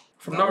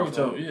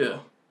Naruto. Yeah.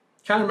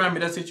 Kind of reminded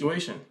me of that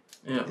situation.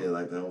 Yeah.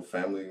 Yeah, the whole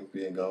family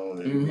being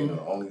gone and being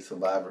the only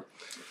survivor.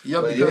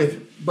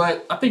 Yep.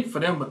 But I think for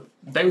them,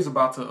 they was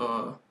about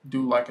to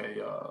do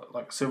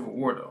a civil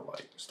war though,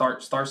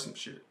 start some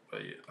shit.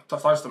 But yeah,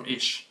 start some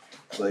ish.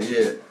 But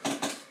yeah,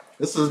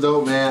 this is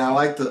dope, man. I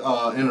like the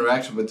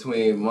interaction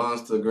between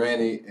Monster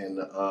Granny and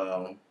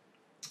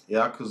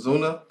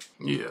Yakuzuna.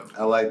 Yeah.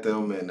 I like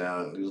them, and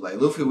he was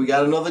like, Luffy, we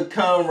got another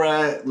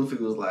comrade. Luffy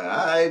was like,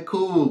 all right,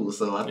 cool.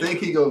 So I think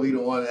he gonna be the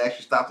one to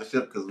actually stop the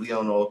ship because we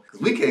don't know, because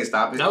we can't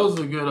stop it. That was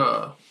a good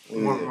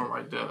one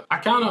right there. I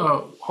kind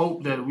of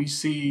hope that we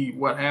see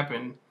what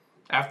happened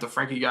after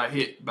Frankie got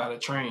hit by the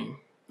train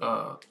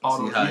all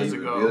those years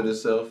ago. Revealed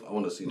himself. I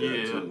want to see that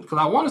too. Because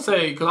I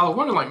was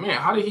wondering, man,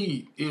 how did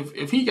he,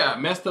 if he got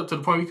messed up to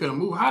the point he couldn't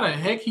move, how the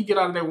heck he get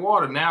out of that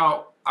water?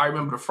 Now I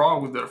remember the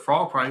frog was there. The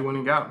frog probably went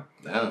and got him.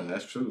 Damn,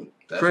 that's true.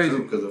 That's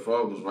true, because the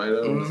frog was right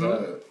up on the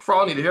side.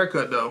 Frog need a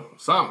haircut, though.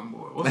 Something,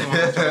 boy. What's going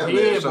on with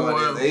your head, boy?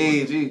 His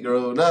age, he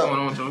grown up. What's going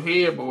on with your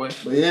head, boy?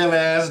 But yeah, man,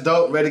 that's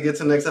dope. Ready to get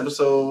to the next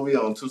episode. We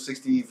on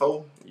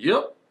 264? Yep.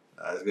 All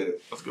right, let's get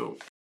it. Let's go.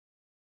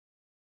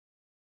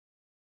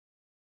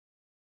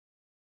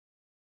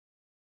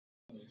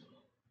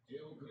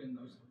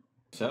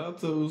 Shout out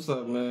to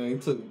Usopp, man. He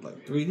took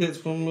like 3 hits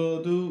from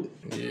dude.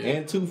 Yeah.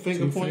 And 2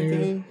 finger point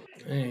things.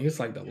 Man, it's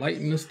like the light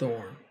in the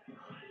storm.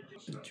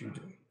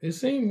 It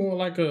seemed more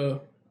like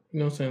a, you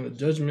know what I'm saying, a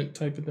judgment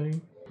type of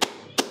thing.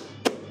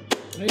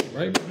 Hey,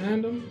 right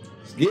behind him.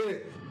 Let's get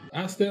it.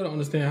 I still don't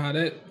understand how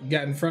that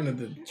got in front of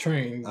the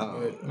train.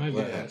 But I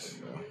guess.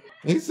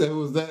 He said, "Who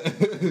was that?"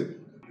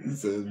 He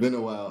said, "It's been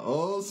a while."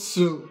 Oh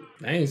shoot!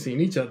 They ain't seen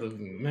each other,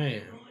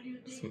 man.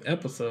 Some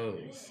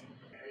episodes.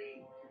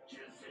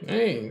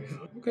 Dang.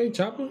 Okay,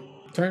 Chopper.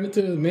 Turn it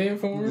to the man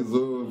form.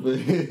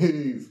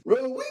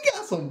 Bro, we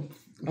got some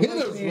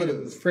hitters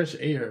with us. Fresh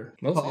air.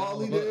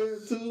 Paulie there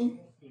too.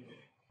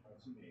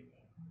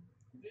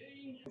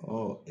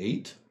 Oh,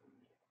 8?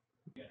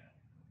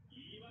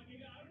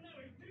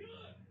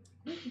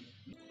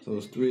 So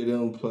it's 3 of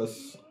them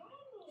plus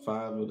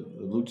 5 of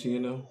the Lucci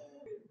in them.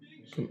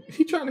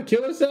 He trying to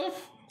kill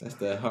himself? That's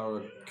that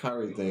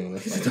Harakiri thing.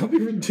 That's like, don't be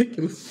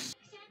ridiculous.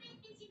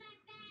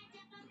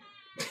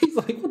 He's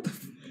like, what the?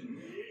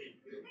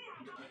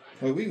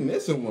 Wait, we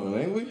missing one,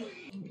 ain't we?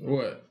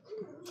 What?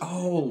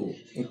 Oh,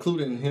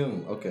 including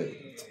him.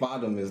 Okay,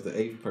 Spottum is the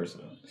 8th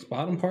person.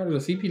 Spottum part of the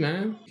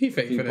CP9? He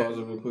fake for that. Pause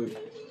it real quick.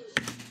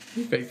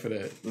 He fake for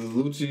that.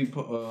 Lucci,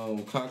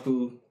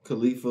 Kaku,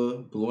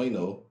 Khalifa,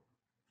 Blueno.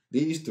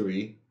 These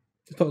 3.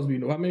 It's supposed to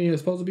be, how many is it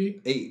supposed to be?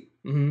 8.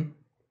 Mm-hmm.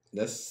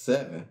 That's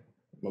 7. Am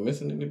I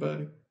missing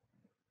anybody?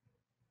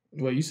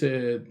 Well, you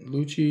said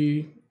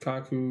Lucci,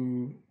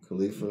 Kaku,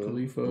 Khalifa,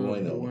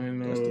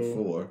 Blueno. That's the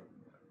 4.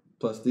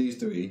 Plus these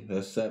 3,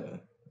 that's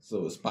 7.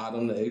 So is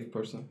Spottum the 8th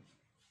person?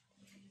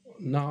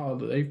 No,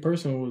 the 8th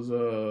person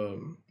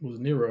was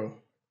Nero.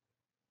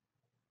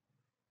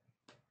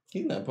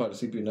 He's not part of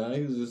CP9.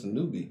 He was just a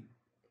newbie.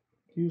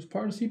 He was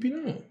part of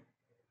CP9.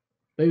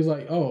 They was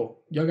like, "Oh,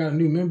 y'all got a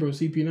new member of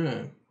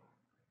CP9."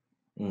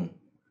 Well,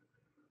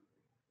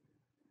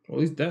 at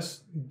least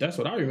that's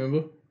what I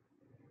remember.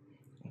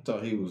 I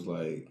thought he was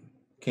like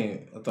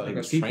I thought he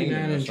was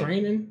CP9 in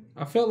training.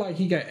 I felt like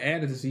he got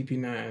added to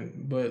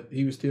CP9, but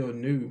he was still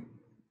new,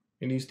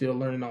 and he's still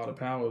learning all the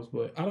powers.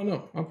 But I don't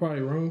know. I'm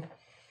probably wrong.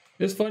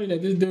 It's funny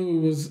that this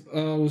dude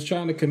was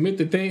trying to commit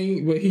the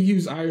thing, but he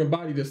used Iron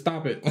Body to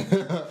stop it.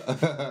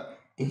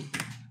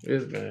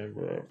 This man,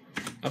 bro.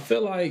 I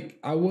feel like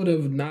I would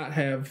have not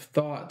have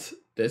thought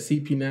that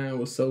CP9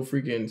 was so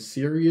freaking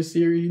serious,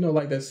 you know,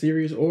 like that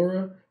serious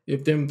aura,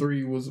 if them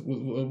 3 was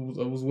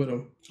with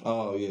him.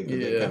 Oh, yeah, because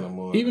they're kind of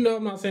more... Even though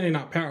I'm not saying they're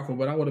not powerful,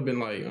 but I would have been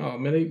like, oh,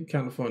 man, they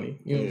kind of funny.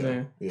 You know what I'm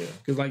saying? Yeah.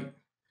 Because, like,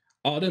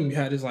 all them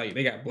had this, like,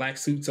 they got black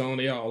suits on.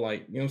 They all,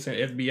 like, you know what I'm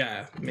saying,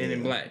 FBI, men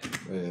in black.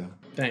 Yeah.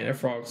 Dang, that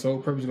frog's sole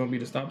purpose is going to be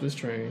to stop this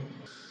train.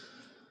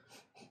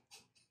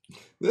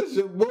 That's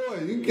your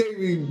boy. You can't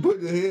even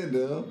put your head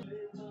down.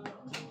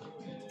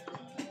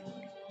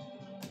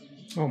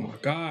 Oh my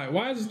God.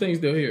 Why is this thing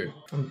still here?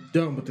 I'm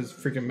done with this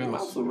freaking mouse.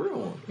 Mouse a real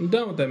one. I'm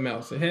done with that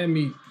mouse. It had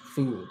me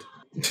fooled.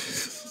 Go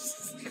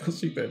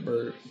shoot that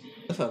bird.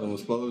 That's how them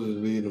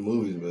explosions be in the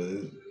movies, but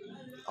it's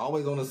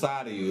always on the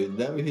side of you. It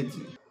never hits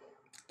you.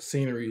 The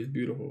scenery is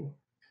beautiful.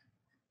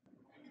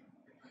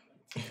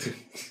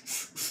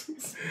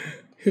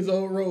 His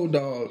old road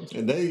dogs.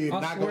 And they I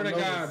not swear gonna to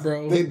notice, God,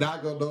 bro. They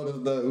not gonna notice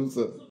the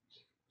Usopp.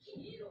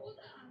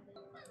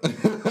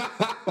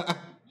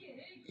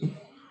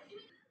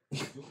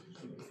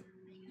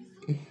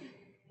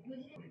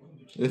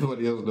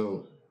 Everybody else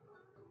know.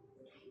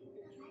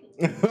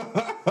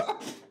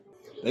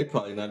 They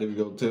probably not even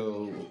gonna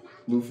tell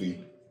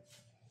Luffy.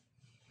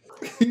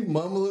 He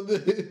mumbling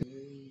it.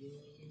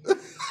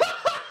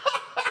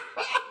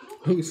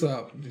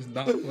 Usopp just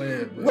not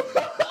playing, bro.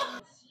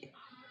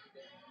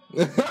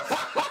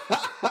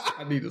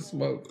 I need to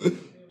smoke.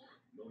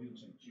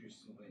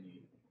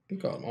 You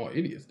call them all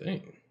idiots,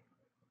 dang.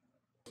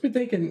 I've been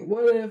thinking,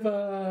 what if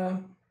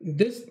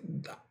this?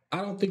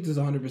 I don't think this is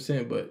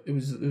 100%, but it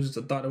was just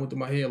a thought that went through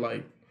my head.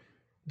 Like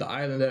the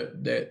island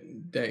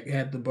that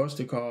had the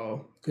Buster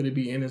call, could it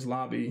be Ennis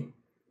lobby?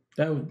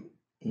 That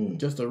would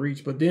just a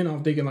reach. But then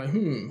I'm thinking like,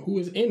 who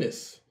is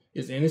Ennis?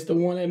 Is Ennis the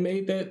one that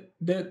made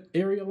that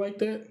area like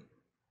that?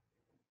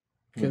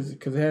 Because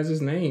it has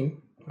his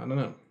name. I don't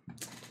know.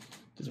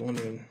 Just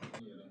wondering.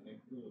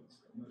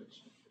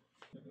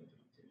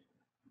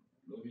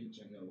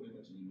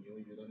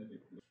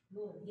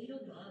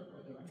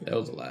 That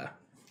was a lie.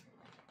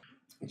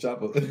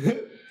 Chopper.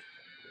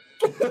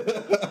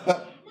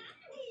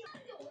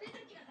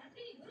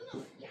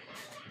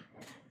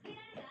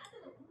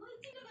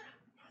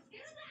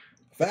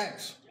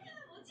 Facts.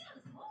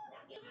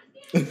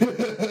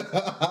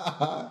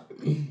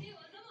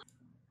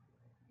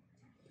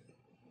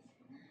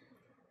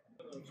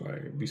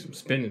 Probably be some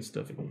spinning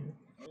stuff again.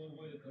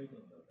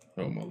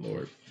 Oh my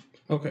Lord.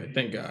 Okay,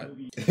 thank God.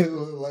 It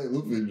looked like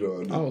Luffy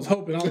drawing. I was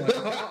hoping. I was like,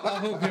 I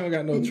hope you don't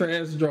got no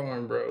trash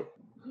drawing, bro.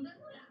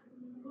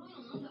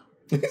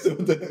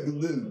 What the heck is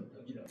this?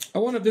 I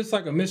wonder if this is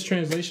like a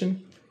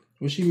mistranslation.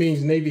 When she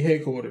means Navy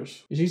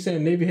headquarters. Is she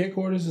saying Navy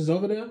headquarters is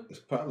over there? It's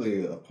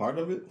probably a part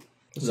of it.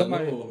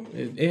 Somebody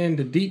in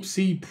the deep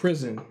sea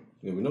prison.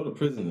 Yeah, we know the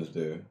prison is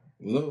there.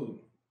 We know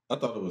I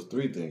thought it was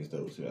 3 things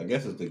that was here. I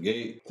guess it's the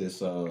gate,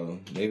 this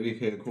Navy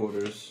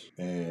headquarters,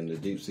 and the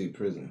deep sea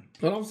prison.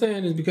 What I'm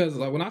saying is because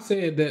like when I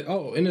said that,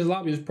 in this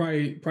lobby is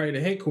probably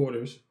the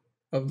headquarters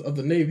of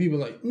the Navy, people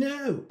like,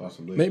 no.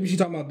 Possibly. Maybe she's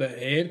talking about the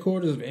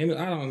headquarters of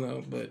I don't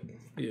know, but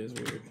yeah, it's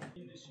weird.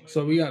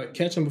 So we gotta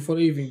catch them before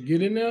they even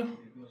get in there.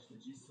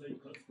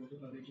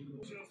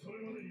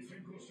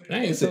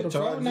 Dang, so the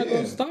frog not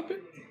gonna stop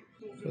it?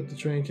 So the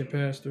train can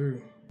pass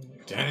through.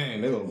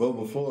 Dang, they're gonna go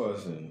before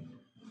us and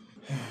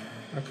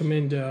I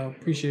commend y'all.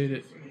 Appreciate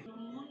it.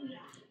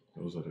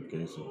 Those are the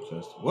gates of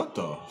justice. What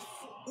the?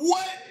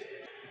 What?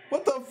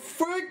 What the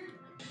frick?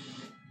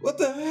 What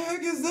the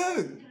heck is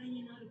that?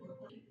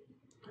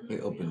 They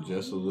open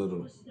just a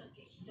little.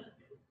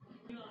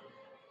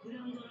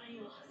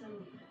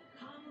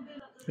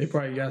 They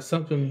probably got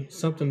something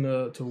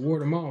to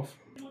ward them off.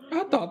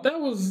 I thought that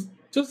was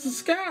just the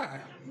sky.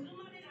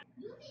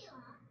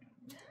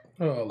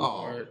 Oh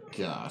Lord. Oh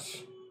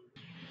gosh.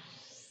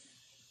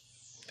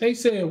 They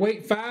said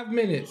wait 5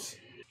 minutes.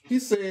 He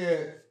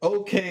said,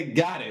 okay,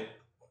 got it.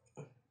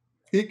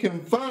 He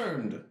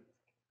confirmed.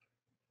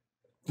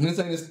 And this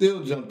ain't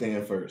still jumped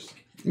in first.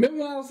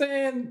 Remember when I was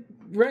saying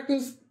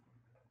reckless?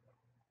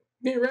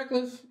 Being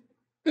reckless?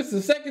 This is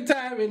the second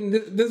time in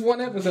this one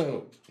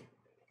episode.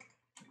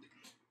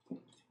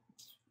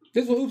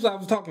 This is what Oops I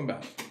was talking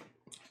about.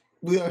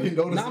 We already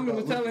noticed. Now I'm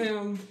going to tell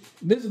him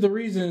this is the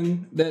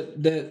reason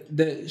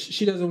that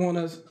she doesn't want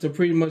us to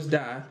pretty much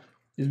die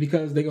is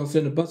because they're going to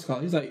send a bus call.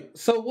 He's like,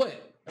 so what?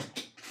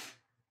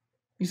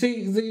 You see,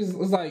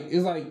 it's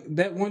like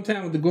that one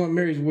time with the Going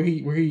Marys where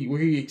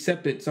he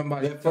accepted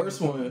somebody. That first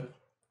one,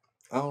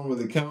 I don't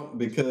really count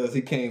because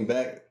he came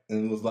back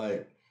and was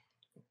like,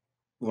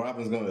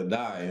 Robin's gonna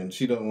die and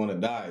she don't want to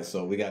die,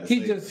 so we got to.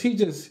 He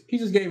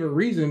just gave her a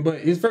reason, but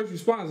his first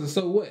response is,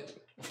 so what?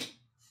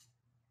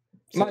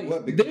 So like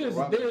what?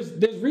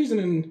 There's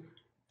reasoning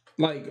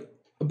like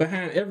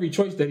behind every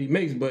choice that he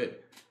makes,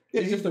 but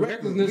it's just the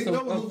recklessness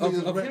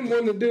of him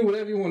wanting to do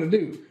whatever he want to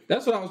do.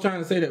 That's what I was trying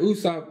to say. That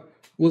Usopp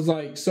was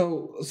like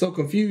so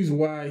confused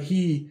why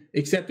he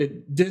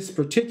accepted this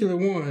particular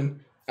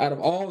one out of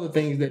all the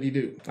things that he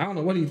do. I don't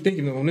know what he's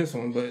thinking of on this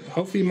one, but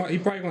hopefully he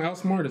probably gonna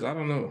outsmart us. I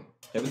don't know.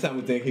 Every time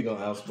we think he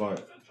gonna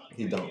outsmart,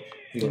 he don't.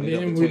 And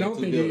then we don't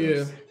think he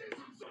is.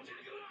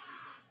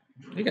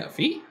 They got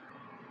feet.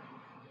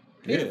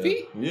 They got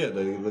feet. Yeah,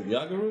 the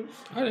Yagaroos.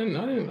 I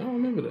don't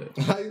remember that.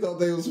 How you thought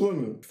they were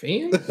swimming?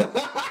 Fins?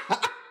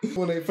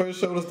 When they first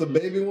showed us the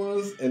baby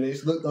ones and they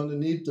looked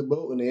underneath the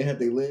boat and they had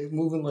their legs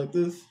moving like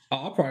this.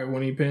 Oh, I probably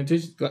wasn't even paying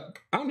attention.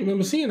 I don't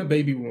remember seeing a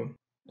baby one.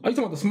 Oh, you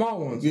talking about the small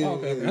ones? Yeah,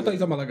 okay. Yeah. I thought you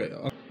talking about like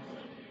a.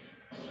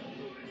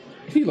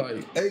 He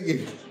like.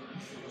 Hey,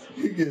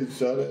 you getting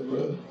shot at,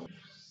 bro?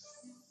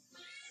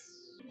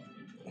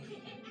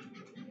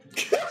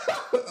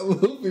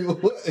 Luffy,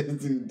 what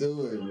is he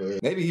doing, man?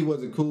 Maybe he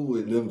wasn't cool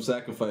with them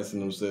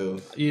sacrificing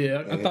themselves.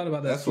 Yeah, I thought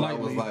about that. That's why I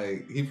was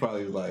like, he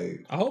probably was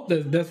like. I hope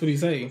that's what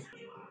he's saying.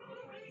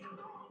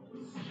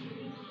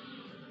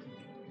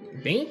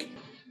 Bink?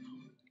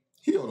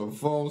 He on the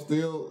phone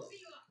still.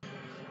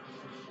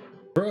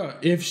 Bruh,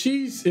 if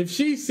she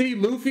see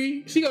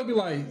Luffy, she gonna be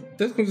like,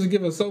 that's gonna just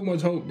give us so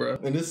much hope,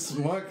 bruh. And it's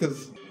smart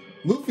because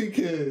Luffy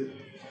could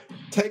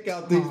take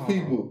out these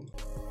people.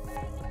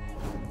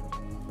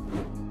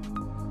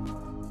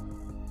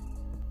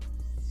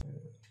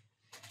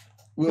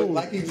 Well,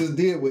 like he just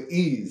did with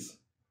ease.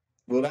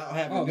 Without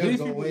having them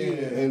go in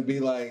and be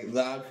like,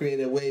 I'll create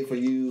a way for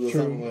you or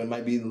something. It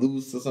might be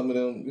loose or some of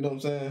them. You know what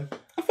I'm saying?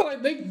 I feel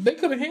like they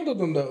could have handled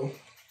them though.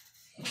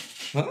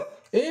 Huh?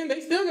 And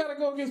they still gotta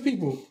go against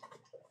people.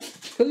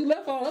 Because he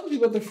left all other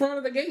people at the front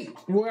of the gate.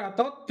 Where I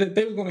thought that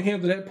they was gonna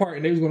handle that part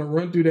and they was gonna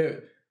run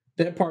through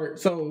that part.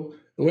 So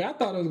the way I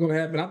thought it was gonna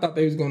happen, I thought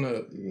they was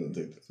gonna. You're gonna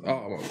take this.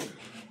 Oh.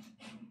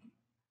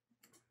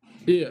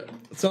 Yeah.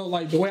 So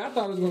like the way I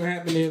thought it was gonna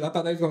happen is I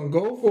thought they was gonna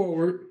go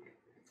forward,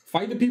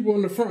 fight the people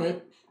in the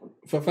front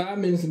for 5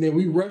 minutes, and then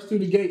we rush through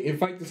the gate and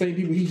fight the same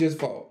people he just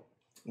fought.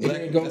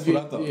 Exactly. That's what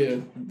I thought. Yeah,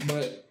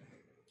 but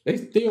they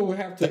still would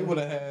have to. They would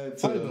have had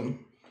to. Fight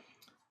them.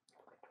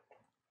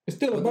 It's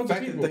still a bunch of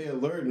people. The fact that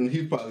they alert and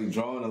he's probably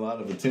drawing a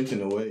lot of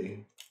attention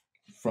away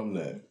from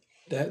that.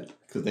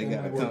 Because they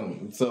gotta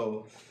come.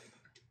 So,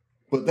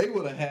 but they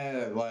would have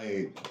had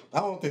like I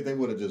don't think they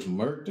would have just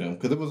murked them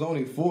because it was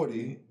only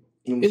 40.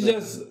 You know it's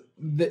just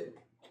that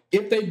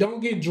if they don't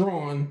get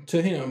drawn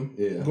to him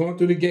going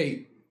through the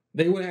gate,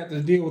 they would have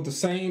to deal with the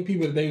same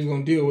people that they was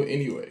gonna deal with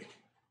anyway.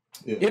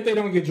 Yeah. If they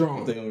don't get drawn.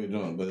 If they don't get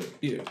drawn, but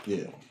yeah.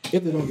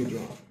 If they don't get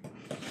drawn.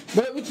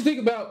 But what you think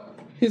about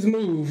his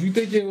move? You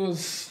think it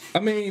was? I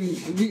mean,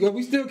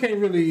 we still can't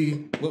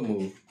really. What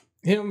move?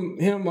 Him,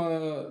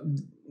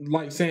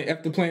 like saying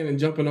F the plan and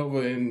jumping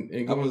over and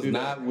going. I was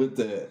not with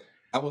that.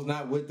 I was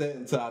not with that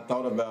until I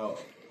thought about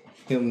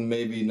him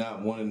maybe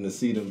not wanting to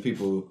see them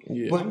people.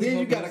 Yeah. But then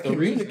you gotta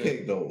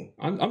communicate though.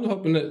 I'm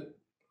hoping that's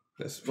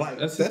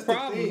his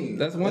problem.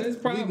 That's one of his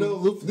problems. We know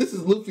Luffy, this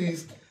is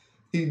Luffy's.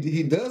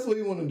 He does what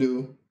he want to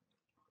do.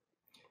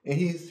 And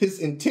his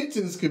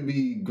intentions could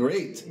be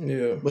great,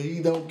 but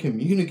he don't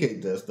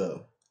communicate that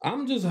stuff.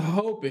 I'm just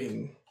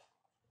hoping.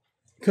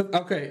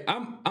 Okay,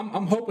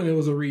 I'm hoping it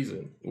was a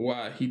reason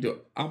why he do.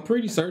 I'm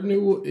pretty certain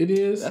it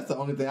is. That's the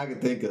only thing I can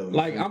think of.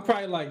 Like I'm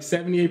probably like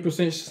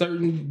 78%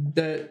 certain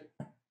that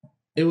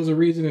it was a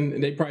reason,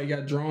 and they probably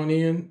got drawn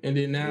in, and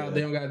then now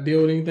they don't got to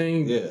deal with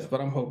anything. Yeah.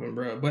 But I'm hoping,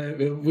 bro. But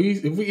if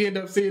we end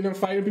up seeing them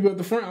fighting people at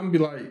the front, I'm gonna be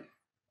like,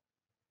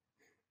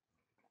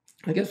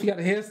 I guess we got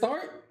a head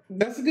start.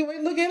 That's a good way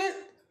to look at it.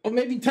 Or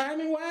maybe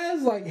timing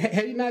wise, like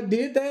had he not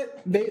did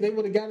that, they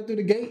would have got it through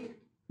the gate.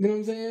 You know what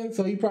I'm saying?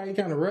 So he probably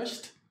kind of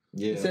rushed.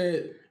 Yeah. He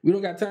said, we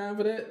don't got time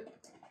for that.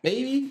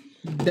 Maybe.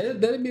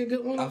 That'd be a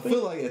good one. I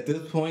feel like at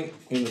this point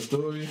in the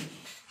story,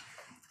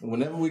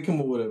 whenever we come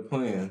up with a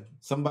plan,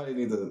 somebody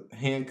needs to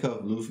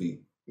handcuff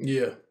Luffy.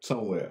 Yeah.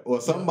 Somewhere.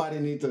 Or somebody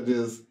needs to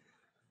just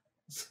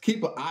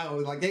keep an eye on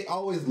it. Like, they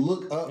always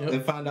look up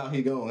and find out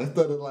he going.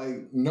 Instead of,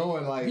 like,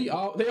 knowing, like... They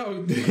always...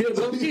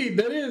 low-key,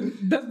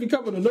 that's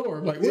becoming a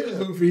norm. Like, where's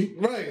Luffy?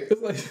 Right.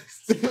 It's like...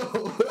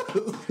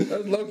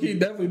 that's low-key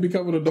definitely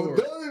becoming a norm.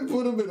 Don't even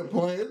put him in a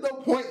plan. There's no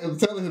point in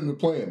telling him the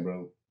plan,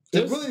 bro.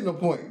 There's really no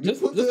point.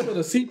 Just put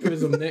a sea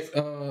prism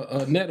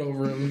net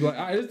over him. Like,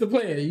 all right, this is the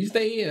plan. You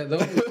stay here,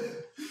 though.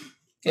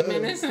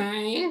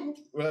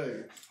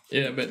 Right.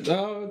 Yeah, but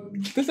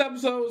this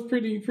episode was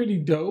pretty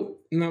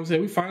dope. You know what I'm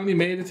saying? We finally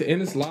made it to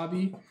ENIES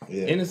lobby.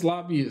 Yeah. ENIES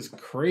lobby is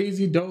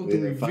crazy dope. The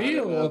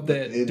reveal of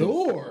that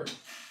door.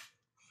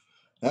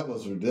 That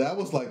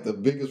was like the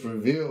biggest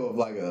reveal of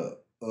like a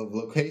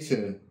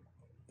location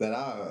that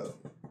I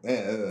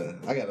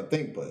gotta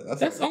think, but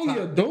that's like only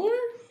a door?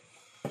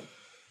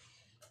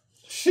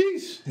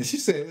 Sheesh. And she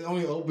said it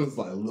only opens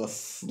like a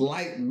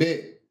slight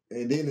bit.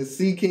 And then the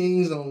Sea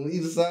Kings on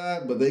either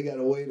side, but they got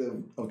a way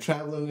of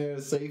traveling there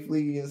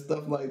safely and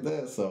stuff like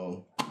that.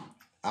 So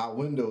our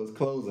window is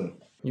closing.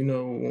 You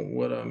know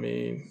what I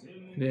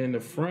mean? Then the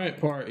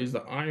front part is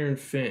the iron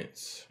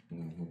fence.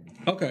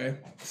 Mm-hmm. Okay,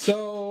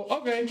 so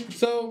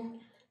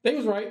they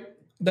was right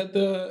that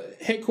the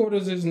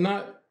headquarters is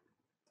not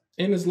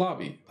in this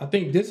lobby. I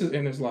think this is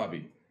in this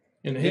lobby,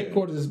 and the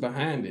headquarters is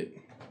behind it.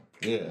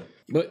 Yeah.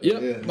 But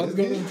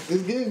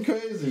it's getting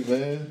crazy,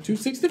 man.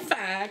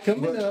 265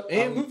 coming up,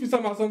 and Luffy's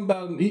talking about something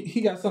about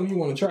he got something you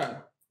want to try.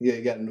 Yeah,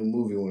 he got a new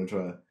movie you want to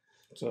try.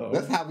 So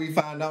that's how we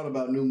find out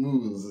about new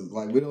movies. It's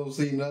like we don't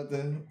see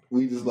nothing.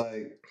 We just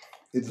like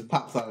it just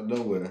pops out of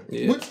nowhere.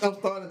 Yeah. Which I'm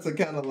starting to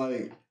kind of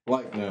like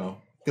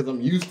now because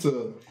I'm used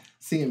to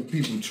seeing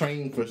people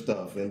train for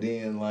stuff and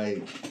then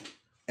like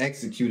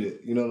execute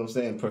it. You know what I'm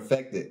saying?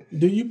 Perfect it.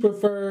 Do you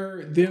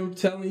prefer them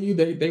telling you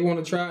they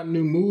want to try a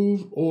new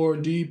move, or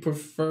do you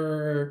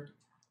prefer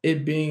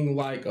it being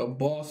like a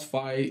boss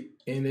fight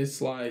and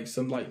it's like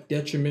some like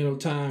detrimental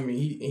time and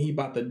he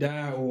about to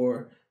die,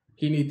 or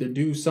he need to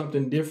do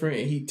something different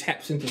and he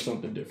taps into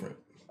something different?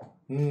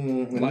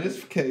 In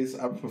this case,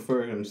 I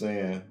prefer him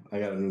saying, I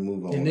got a new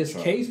move. In this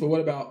case, but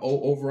what about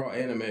overall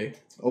anime?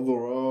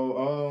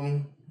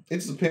 Overall, it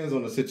just depends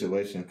on the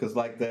situation. Because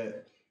like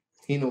that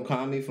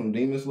Hinokami from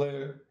Demon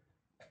Slayer,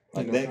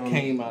 like that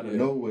came out of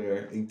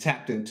nowhere. He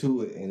tapped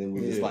into it and it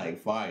was just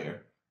like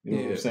fire. You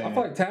know what I'm saying? I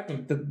feel like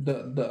tapping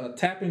the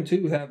tapping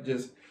too have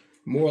just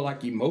more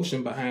like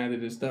emotion behind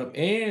it and stuff,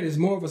 and it's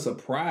more of a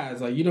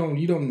surprise. Like you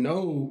don't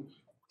know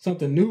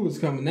something new is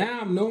coming.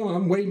 Now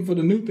I'm waiting for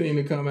the new thing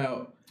to come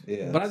out.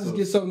 Yeah, but I just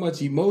get so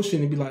much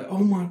emotion and be like,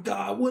 oh my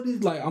god, what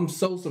is like? I'm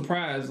so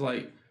surprised.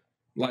 Like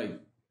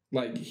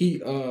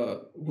he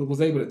was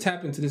able to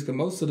tap into this because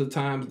most of the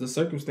times the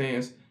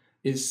circumstance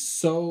is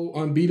so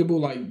unbeatable.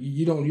 Like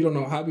you don't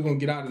know how we're gonna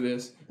get out of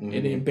this, and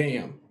then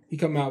bam, he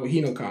come out with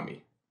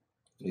Hinokami.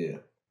 Yeah.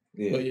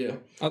 But yeah,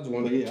 I just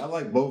want. But yeah, I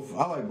like both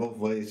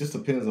ways. Just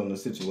depends on the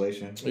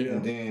situation. Yeah.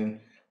 And then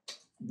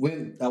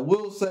when I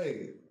will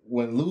say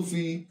when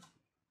Luffy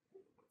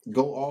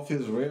go off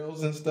his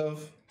rails and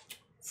stuff,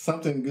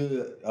 something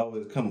good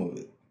always come of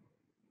it.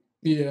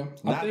 Yeah,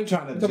 not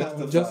trying to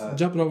justify just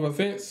jumping over a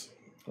fence,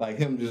 like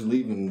him just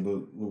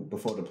leaving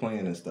before the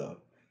plan and stuff.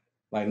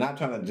 Like not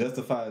trying to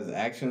justify his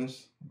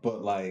actions,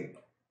 but like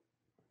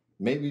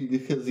maybe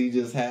because he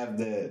just have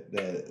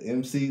that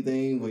MC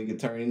thing where he could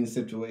turn any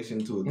situation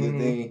into a good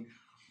thing.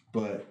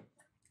 But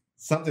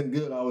something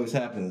good always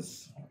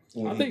happens.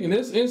 I think in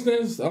this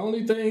instance, the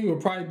only thing would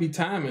probably be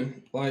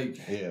timing. Like,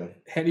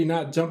 had he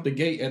not jumped the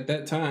gate at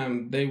that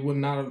time, they would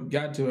not have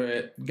got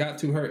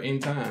to her in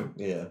time.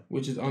 Yeah,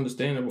 which is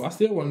understandable. I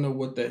still want to know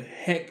what the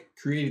heck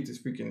created this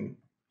freaking.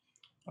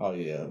 Oh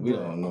yeah, we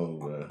don't know,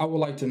 bro. I would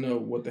like to know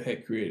what the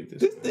heck created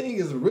this. This thing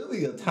is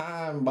really a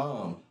time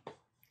bomb.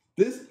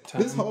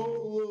 This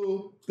whole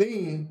little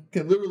thing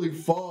can literally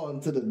fall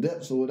into the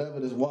depths of whatever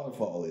this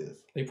waterfall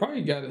is. They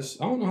probably got it.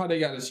 I don't know how they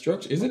got it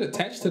structured. Is it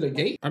attached to the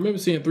gate? I remember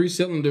seeing 3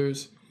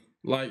 cylinders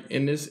like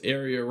in this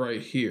area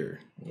right here.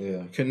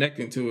 Yeah.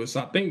 Connecting to it.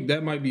 So I think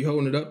that might be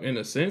holding it up in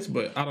a sense,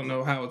 but I don't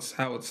know how it's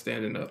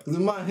standing up. Because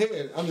in my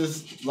head, I'm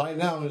just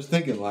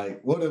thinking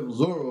like, what if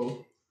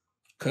Zoro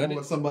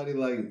or somebody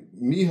like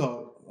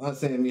Mihawk, I'm not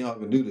saying Mihawk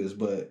can do this,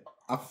 but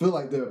I feel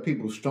like there are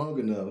people strong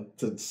enough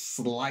to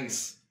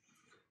slice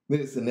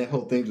this and that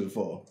whole thing just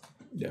fall.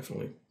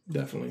 Definitely.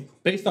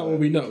 Based on what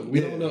we know. We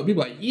don't know.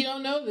 People like, you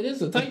don't know that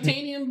there's a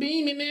titanium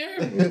beam in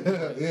there?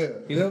 Yeah.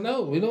 We don't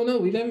know. We don't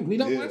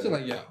watch it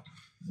like y'all.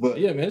 But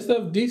yeah, man, this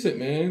stuff decent,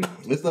 man.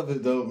 This stuff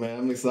is dope, man.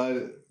 I'm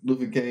excited.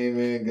 Luffy came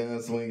in,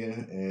 gun swinging,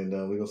 and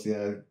we're gonna see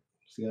how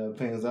it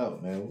pans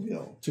out, man.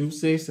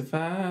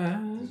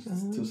 265.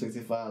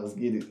 265. Let's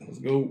get it. Let's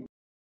go.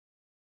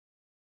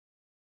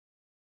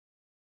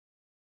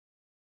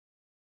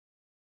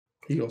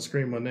 He gonna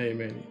scream my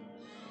name, ain't he?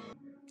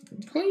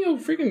 Clean your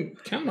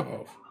freaking counter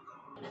off.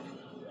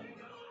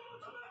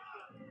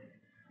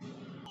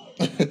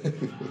 Hey,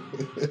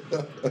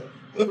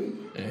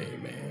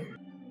 man.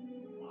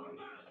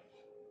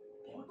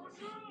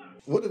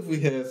 What if we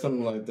had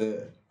something like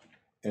that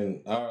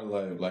in our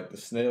life, like the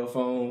snail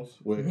phones,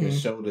 where it can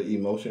show the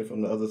emotion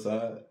from the other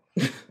side?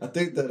 I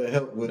think that'll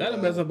help with... That'll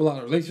mess up a lot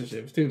of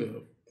relationships, too,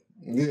 though.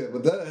 Yeah,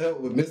 but that'll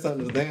help with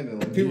misunderstanding.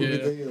 Like, people be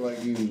thinking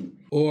like you...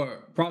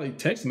 Or probably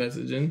text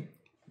messaging.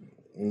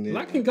 Yeah.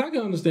 I can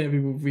understand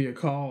people via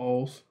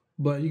calls,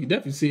 but you can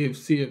definitely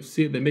see if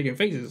they're making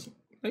faces.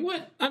 Like,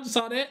 what? I just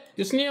saw that.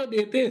 Your snail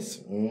did this.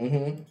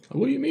 Mm-hmm.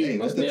 What do you mean? Hey,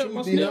 my snail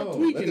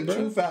tweaking, let the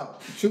truth out.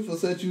 The truth will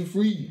set you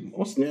free.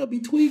 My snail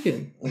be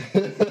tweaking.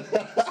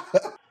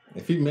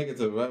 If you make it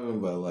to the right one,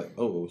 but like,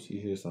 oh, she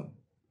hears something.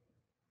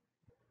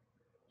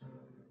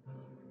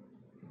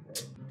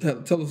 Tell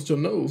us what your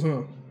nose,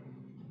 huh?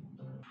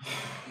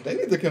 They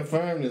need to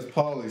confirm this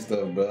Pauly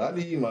stuff, bro. I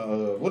need my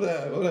what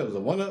that was, a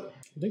 1-up?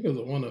 I think it was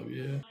a 1-up,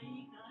 yeah.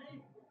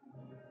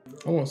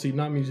 I want to see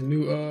Nami's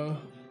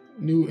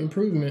new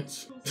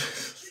improvements.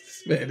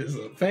 This man is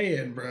a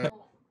fan, bro.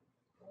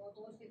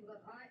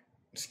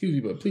 Excuse me,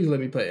 but please let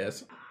me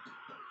pass.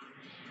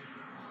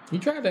 He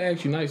tried to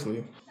ask you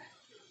nicely.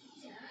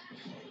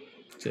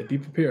 Said, be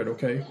prepared,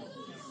 okay?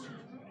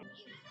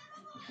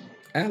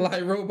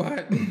 Ally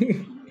robot.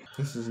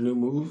 This is new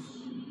move.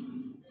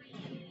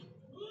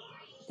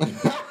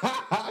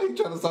 You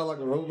trying to sound like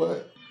a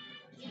robot?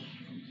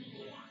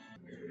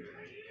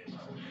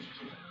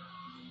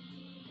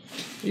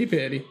 He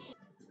petty.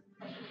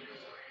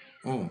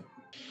 Mm.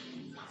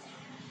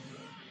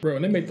 Bro,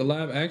 when they make the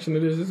live action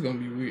of this, it's gonna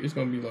be weird. It's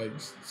gonna be like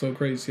so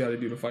crazy to see how they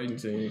do the fighting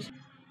scenes.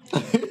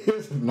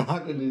 It's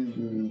not gonna be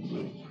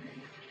good.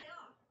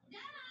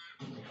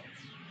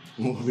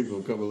 More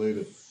people coming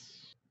later.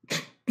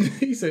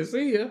 He said,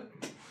 see ya.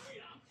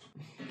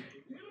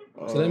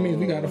 So that means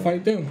we gotta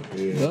fight them.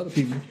 Yeah. The other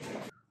people.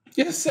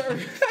 Yes, sir.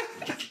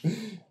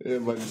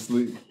 Everybody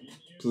sleep.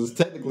 So it's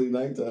technically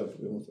nighttime.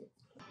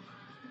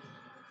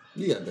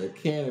 You got that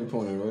cannon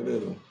pointing right there,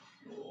 though.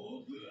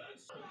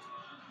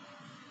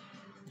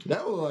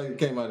 That was like it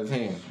came out of his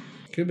hand.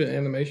 Could be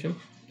animation.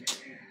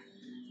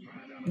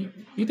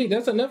 You think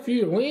that's enough for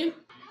you to win?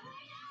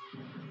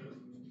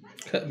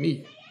 Cut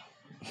me.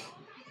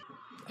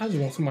 I just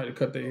want somebody to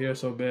cut their hair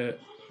so bad.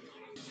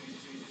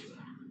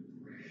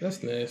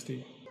 That's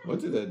nasty. What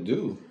did that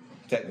do,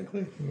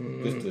 technically?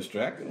 Just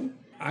distract him?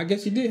 I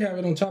guess you did have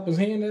it on Chopper's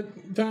hand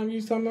that time you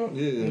was talking about?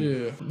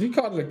 Yeah. You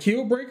called it a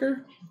kill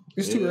breaker?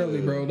 It's too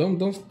early, bro.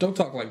 Don't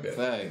talk like that.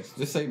 Thanks.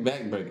 Just say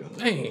backbreaker.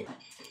 Dang.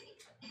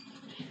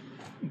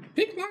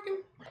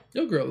 Pickpocketing?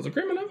 Your girl is a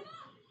criminal.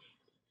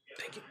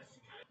 Take it.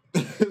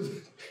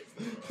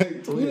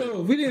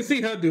 We didn't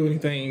see her do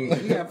anything.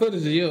 We got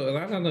footage of yours.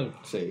 I don't know.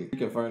 Shit, you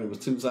confirmed it was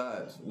two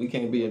sides. We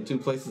can't be in two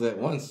places at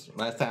once.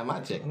 Last time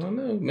I checked. I don't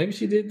know. Maybe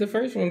she did the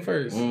first one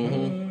first.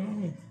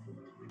 Mm-hmm.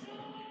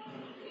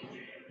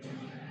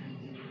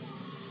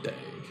 Dang,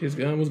 his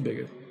gun was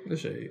bigger. The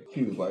shade.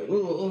 He was like,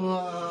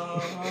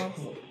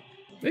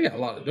 They got a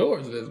lot of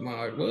doors in this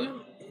mod. What?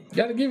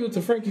 Gotta give it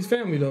to Frankie's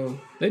family though.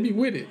 They be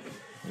with it.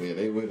 Yeah,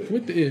 they with it.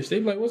 With the ish. They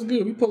be like, what's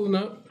good? We pulling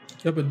up.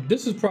 Yeah, but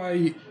this is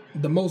probably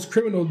the most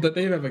criminal that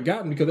they've ever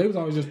gotten because they was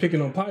always just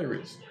picking on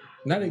pirates.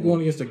 Now they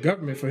going against the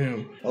government for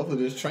him.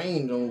 Hopefully this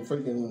train don't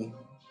freaking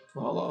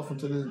fall off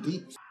into the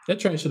deep. That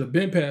train should have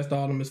been past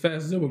all them as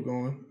fast as it was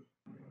going.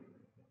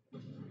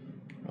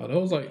 Are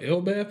those like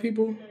Elbaf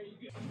people?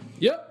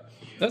 Yep,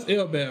 that's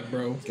Elbaf,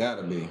 bro.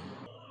 Gotta be.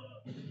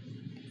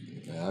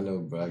 Yeah, I know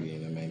Braggy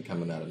and that man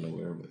coming out of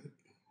nowhere, but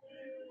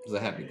it's a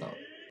happy thought.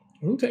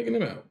 Who taking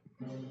them out?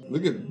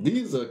 Look at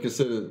these are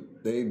considered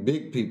they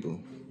big people.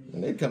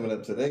 And they coming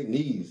up to their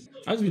knees.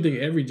 I just be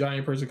thinking every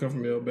giant person come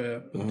from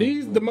Elbaf. But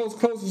these the most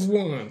closest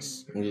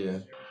ones. Yeah.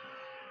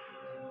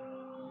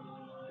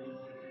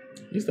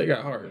 At least they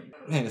got heart.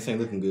 Man, this ain't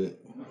looking good.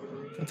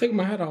 I'm taking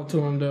my hat off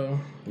to him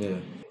though. Yeah.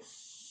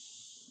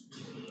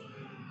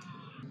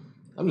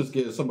 I'm just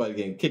scared of somebody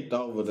getting kicked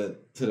over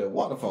to that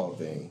waterfall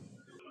thing.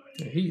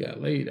 Yeah, he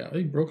got laid out.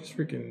 He broke his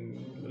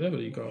freaking whatever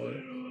you call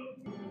it.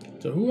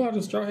 So who are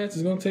the Straw Hats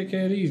is gonna take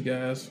care of these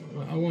guys?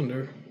 I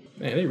wonder.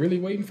 Man, they really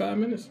waiting 5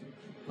 minutes?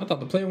 I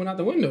thought the plane went out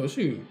the window.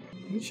 Shoot.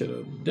 We should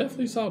have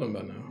definitely saw them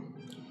by now.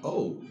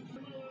 Oh.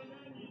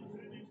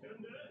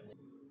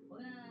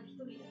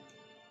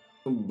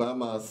 I'm by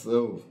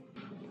myself.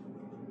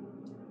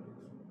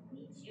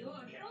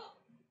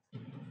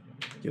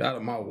 Get out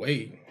of my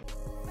way.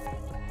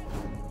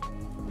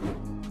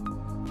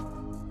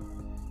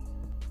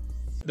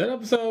 That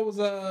episode was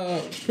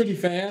pretty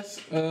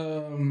fast. I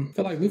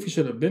feel like Luffy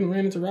should have been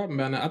ran into Robin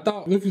by now. I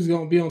thought Luffy was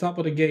gonna be on top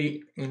of the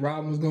gate and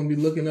Robin was gonna be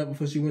looking up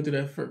before she went to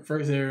that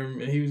first area,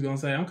 and he was gonna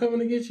say, "I'm coming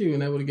to get you,"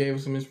 and that would have gave her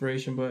some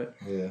inspiration. But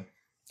yeah,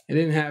 it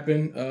didn't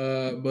happen.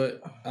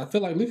 But I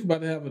feel like Luffy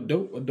about to have a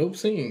dope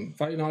scene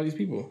fighting all these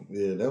people.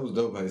 Yeah, that was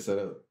dope how he set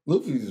up.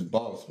 Luffy's his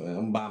boss, man.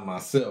 I'm by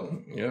myself.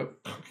 Yep.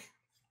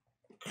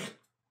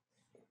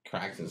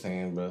 Cracks his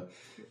hand, bro.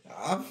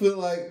 I feel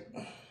like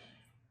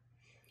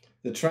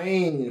the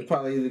train is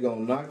probably either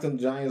gonna knock them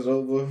giants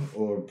over,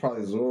 or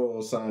probably Zoro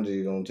or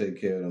Sanji gonna take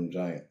care of them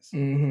giants.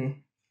 Mm-hmm.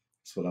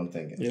 That's what I'm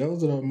thinking. Yeah,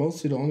 those are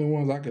mostly the only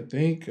ones I could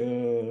think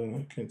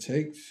can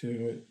take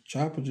to it.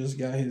 Chopper just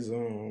got his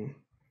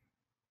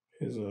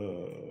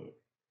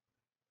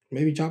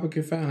maybe Chopper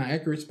can find an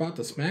accurate spot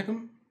to smack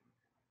him.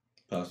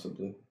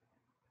 Possibly.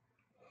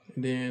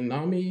 And then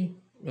Nami,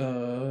 I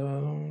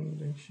don't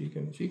think she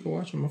can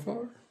watch him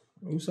afar.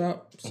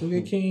 Usopp,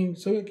 Suge King,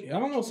 I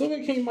don't know,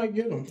 Suge King might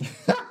get him.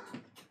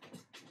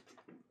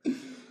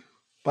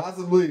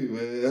 Possibly,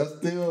 man. That's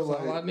still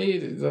That's all I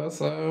needed.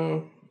 That's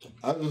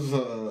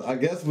I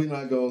guess we're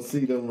not gonna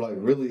see them like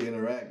really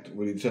interact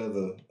with each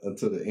other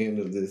until the end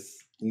of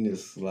this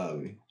ENIES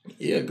lobby.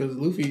 Yeah, because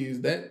Luffy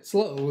is that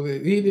slow.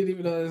 He didn't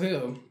even know as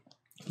hell.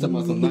 Talking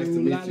about some nice to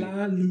meet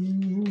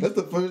you. That's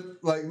the first,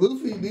 like,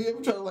 Luffy, did you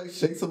ever try to like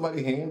shake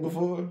somebody's hand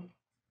before?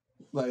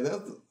 Like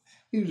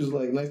he was just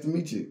like, nice to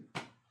meet you.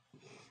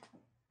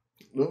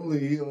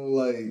 Normally he don't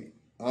like,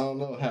 I don't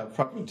know, have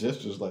proper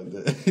gestures like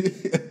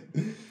that.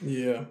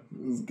 Yeah.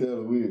 It was kind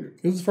of weird.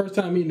 It was the first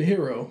time meeting a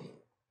hero.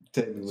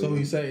 Technically. So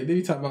he say, did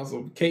he talk about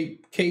some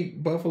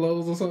Cape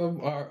Buffaloes or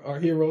something? Our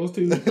heroes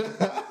too?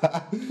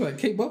 Like,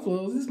 Cape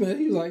Buffaloes? This man,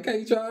 he was like, hey,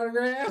 you try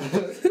autograph?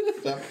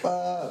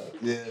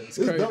 Yeah. It's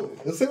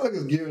dope. It seems like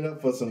it's gearing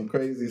up for some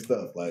crazy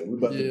stuff. Like, we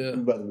about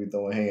to be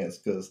throwing hands,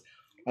 because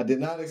I did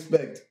not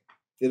expect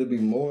it'll be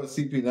more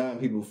CP9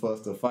 people for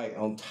us to fight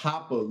on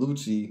top of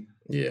Lucci.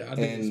 Yeah, I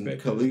didn't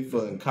expect Khalifa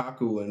and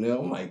Kaku, and then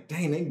I'm like,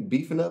 dang, they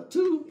beefing up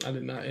too. I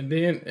did not, and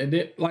then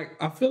like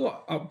I feel like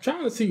I'm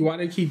trying to see why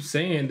they keep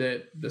saying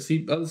that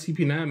the other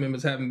CP9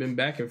 members haven't been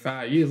back in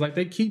 5 years. Like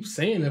they keep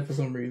saying that for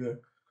some reason.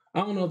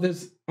 I don't know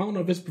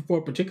if it's for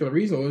a particular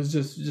reason or it's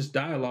just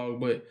dialogue,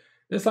 but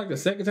it's like the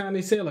second time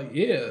they said like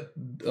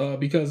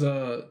because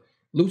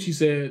Lucci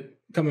said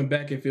coming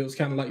back it feels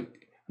kind of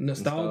like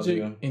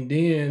nostalgic.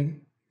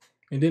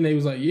 And then they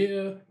was like,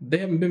 yeah, they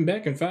haven't been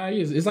back in 5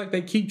 years. It's like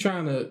they keep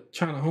trying to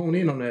hone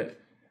in on that.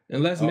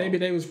 Unless maybe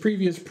they was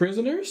previous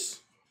prisoners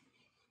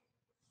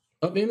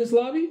up in this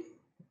lobby.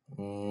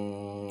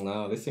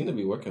 No, they seem to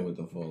be working with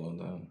them for a long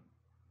time.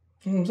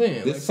 You know what I'm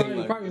saying? This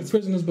like probably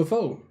prisoners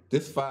before.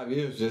 This 5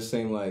 years just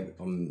seemed like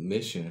a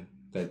mission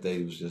that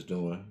they was just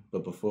doing.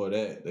 But before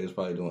that, they was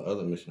probably doing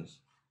other missions.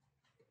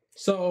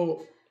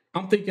 So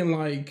I'm thinking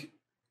like,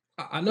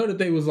 I know that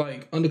they was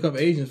like undercover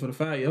agents for the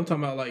 5 years. I'm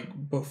talking about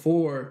like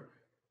before.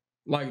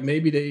 Like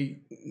maybe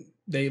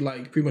they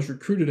like pretty much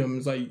recruited them.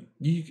 It's like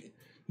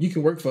you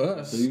can work for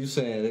us. So you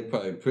saying they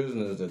probably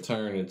prisoners that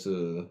turn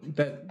into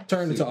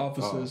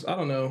officers? I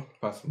don't know,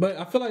 possibly. But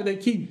I feel like they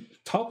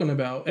keep talking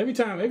about every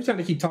time they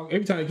keep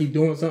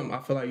doing something. I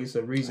feel like it's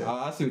a reason.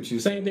 I see what you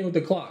saying. Same thing with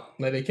the clock.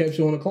 Like they kept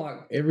showing the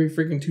clock every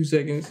freaking 2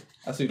 seconds.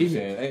 I see what you're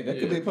saying. Hey, that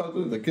could be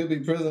possible. They could be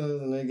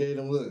prisoners, and they gave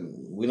them, look,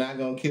 we're not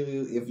gonna kill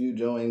you if you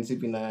join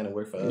CP9 and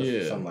work for us,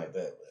 or something like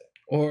that.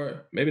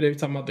 Or maybe they're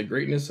talking about the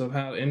greatness of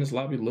how ENIES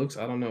lobby looks.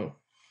 I don't know.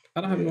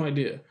 I don't have no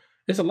idea.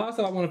 It's a lot of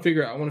stuff I want to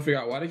figure out. I want to figure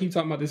out why they keep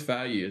talking about this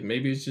 5 years.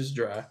 Maybe it's just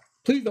dry.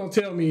 Please don't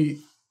tell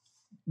me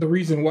the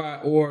reason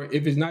why, or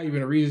if it's not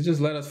even a reason, just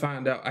let us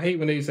find out. I hate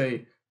when they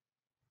say,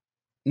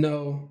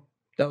 no,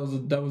 that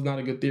was not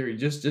a good theory.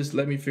 Just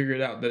let me figure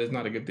it out that it's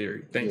not a good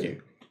theory. Thank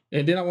you.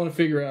 And then I want to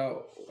figure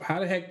out how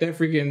the heck that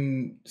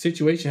freaking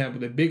situation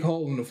happened. The big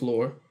hole in the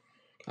floor.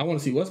 I want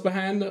to see what's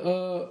behind that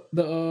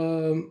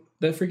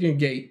freaking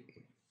gate.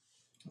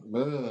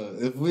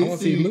 If I want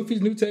to see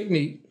Luffy's new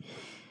technique.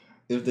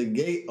 If the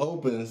gate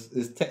opens,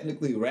 it's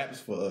technically wraps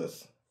for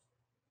us.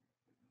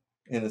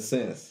 In a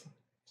sense.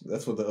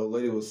 That's what the old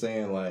lady was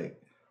saying.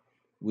 Like,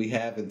 we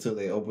have until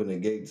they open the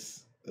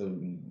gates,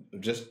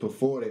 just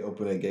before they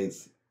open the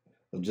gates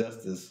of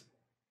justice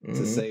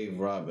to save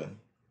Robin.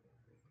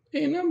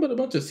 Ain't nothing but a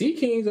bunch of Sea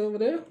Kings over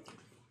there.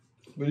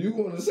 But you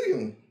want to see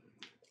them.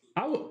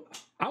 I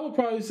would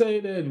probably say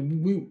that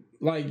we,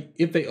 like,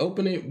 if they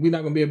open it, we're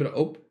not gonna be able to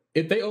open.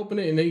 If they open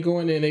it and they go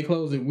in there and they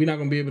close it, we're not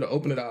gonna be able to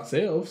open it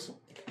ourselves.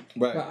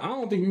 Right. But I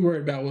don't think we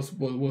worried about what's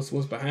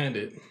behind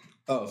it.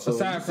 Oh, so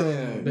aside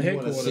from the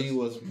headquarters, want to see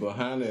what's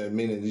behind it,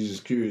 meaning you're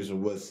just curious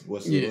of what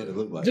it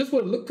look like. Just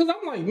what it look, because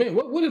I'm like, man,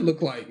 what would it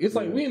look like? It's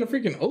like we in the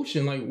freaking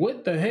ocean. Like,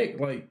 what the heck?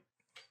 Like,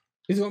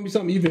 is it gonna be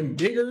something even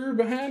bigger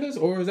behind us,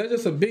 or is that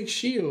just a big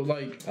shield?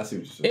 Like, I see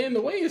what you're saying. And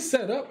the way it's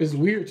set up is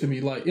weird to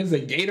me. Like, is a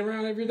gate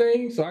around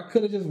everything? So I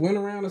could have just went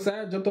around the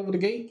side, jumped over the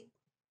gate.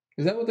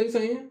 Is that what they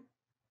saying?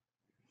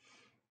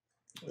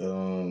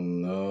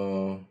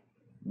 No,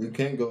 we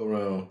can't go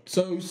around.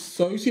 So you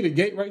see the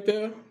gate right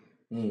there?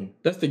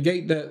 That's the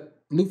gate that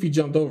Luffy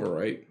jumped over,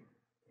 right?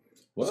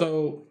 What?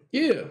 So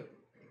yeah,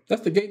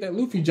 that's the gate that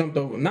Luffy jumped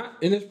over.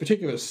 Not in this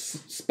particular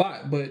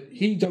spot, but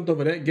he jumped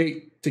over that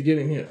gate to get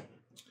in here.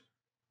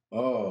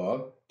 Oh,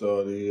 I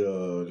thought he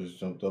just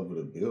jumped over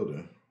the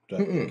building,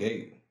 the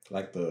gate,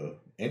 like the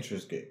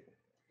entrance gate.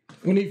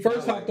 When he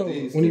first hopped over,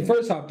 he very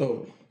first hopped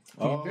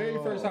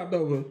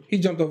over, he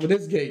jumped over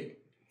this gate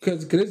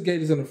because this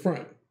gate is in the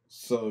front.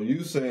 So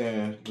you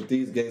saying with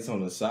these gates on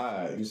the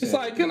side, it's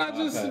like, can I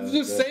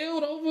just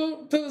sailed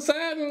over to the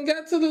side and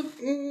get to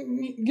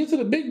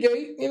the big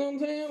gate? You know what I'm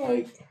saying?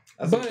 Like,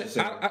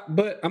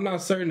 but I'm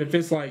not certain if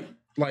it's like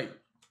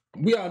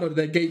we all know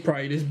that gate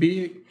probably this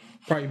big.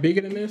 Probably bigger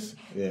than this.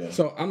 Yeah.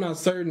 So I'm not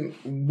certain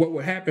what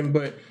would happen,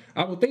 but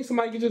I would think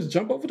somebody could just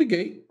jump over the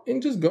gate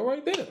and just go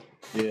right there.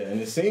 Yeah,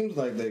 and it seems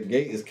like the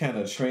gate is kind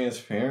of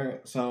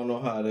transparent, so I don't know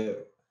how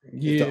that.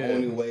 Yeah. The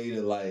only way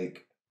to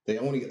they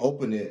only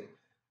open it,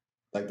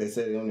 like they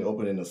said, they only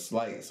open it in a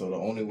slight, so the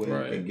only way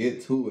you can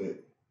get to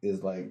it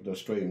is like the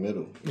straight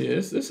middle. Yeah,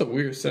 it's a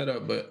weird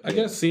setup, but I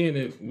guess seeing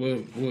it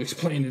will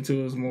explain it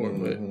to us more.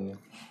 Mm-hmm.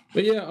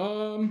 But yeah,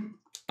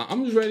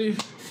 I'm just ready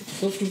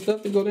for some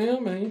stuff to go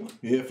down, man.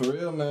 Yeah, for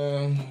real,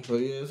 man. But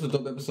yeah, it's a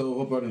dope episode.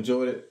 Hope y'all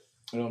enjoyed it.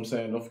 You know what I'm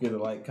saying? Don't forget to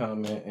like,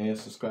 comment, and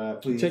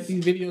subscribe, please. Check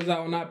these videos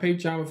out on our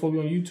Patreon before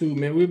we're on YouTube,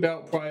 man. We're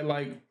about probably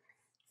like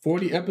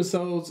 40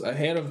 episodes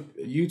ahead of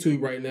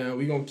YouTube right now.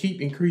 We're going to keep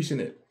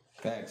increasing it.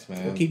 Facts,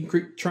 man. We'll keep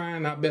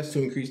trying our best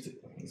to increase it.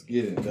 Let's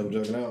get it. Double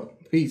Jugging out.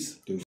 Peace.